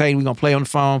that's irritating. We gonna play on the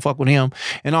phone, fuck with him,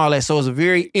 and all that. So it's a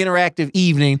very interactive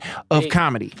evening of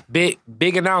comedy. Big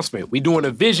announcement. We doing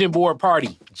a vision board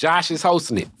party. Josh is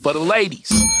hosting it for the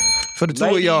ladies. For the two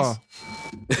of y'all.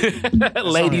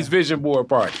 Ladies vision board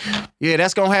party. Yeah,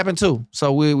 that's gonna happen too.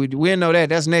 So we know that.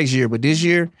 That's next year. But this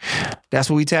year, that's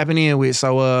what we tapping in with.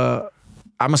 So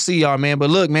I'm gonna see y'all, man. But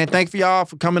look, man, thank for y'all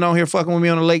for coming on here fucking with me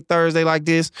on a late Thursday like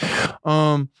this.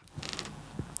 EJ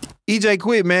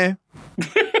quit, man.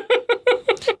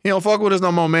 He don't fuck with us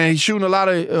no more, man. He's shooting a lot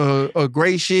of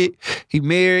great shit. He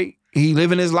married. He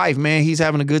living his life, man. He's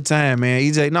having a good time, man.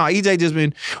 EJ just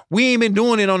we ain't been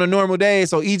doing it on a normal day,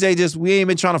 so EJ we ain't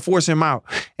been trying to force him out.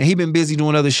 And he been busy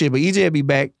doing other shit, but EJ will be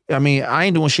back. I mean, I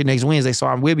ain't doing shit next Wednesday,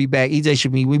 so we'll be back. EJ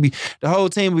should be, the whole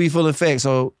team will be full effect,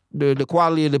 so the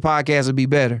quality of the podcast will be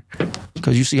better.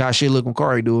 Because you see how shit look when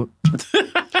Kari do it.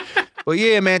 But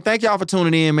yeah, man, thank y'all for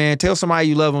tuning in, man. Tell somebody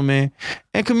you love them, man.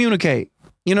 And communicate.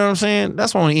 You know what I'm saying?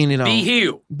 That's what I want to end it on. Be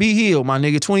healed. Be healed, my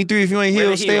nigga. 23, if you ain't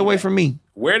healed, stay away from me.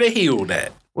 Where the healed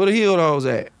at? Where the healed hoes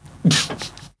at?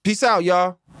 Peace out,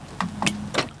 y'all.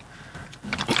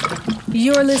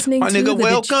 You're listening to the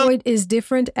Detroit is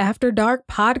Different After Dark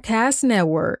Podcast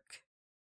Network.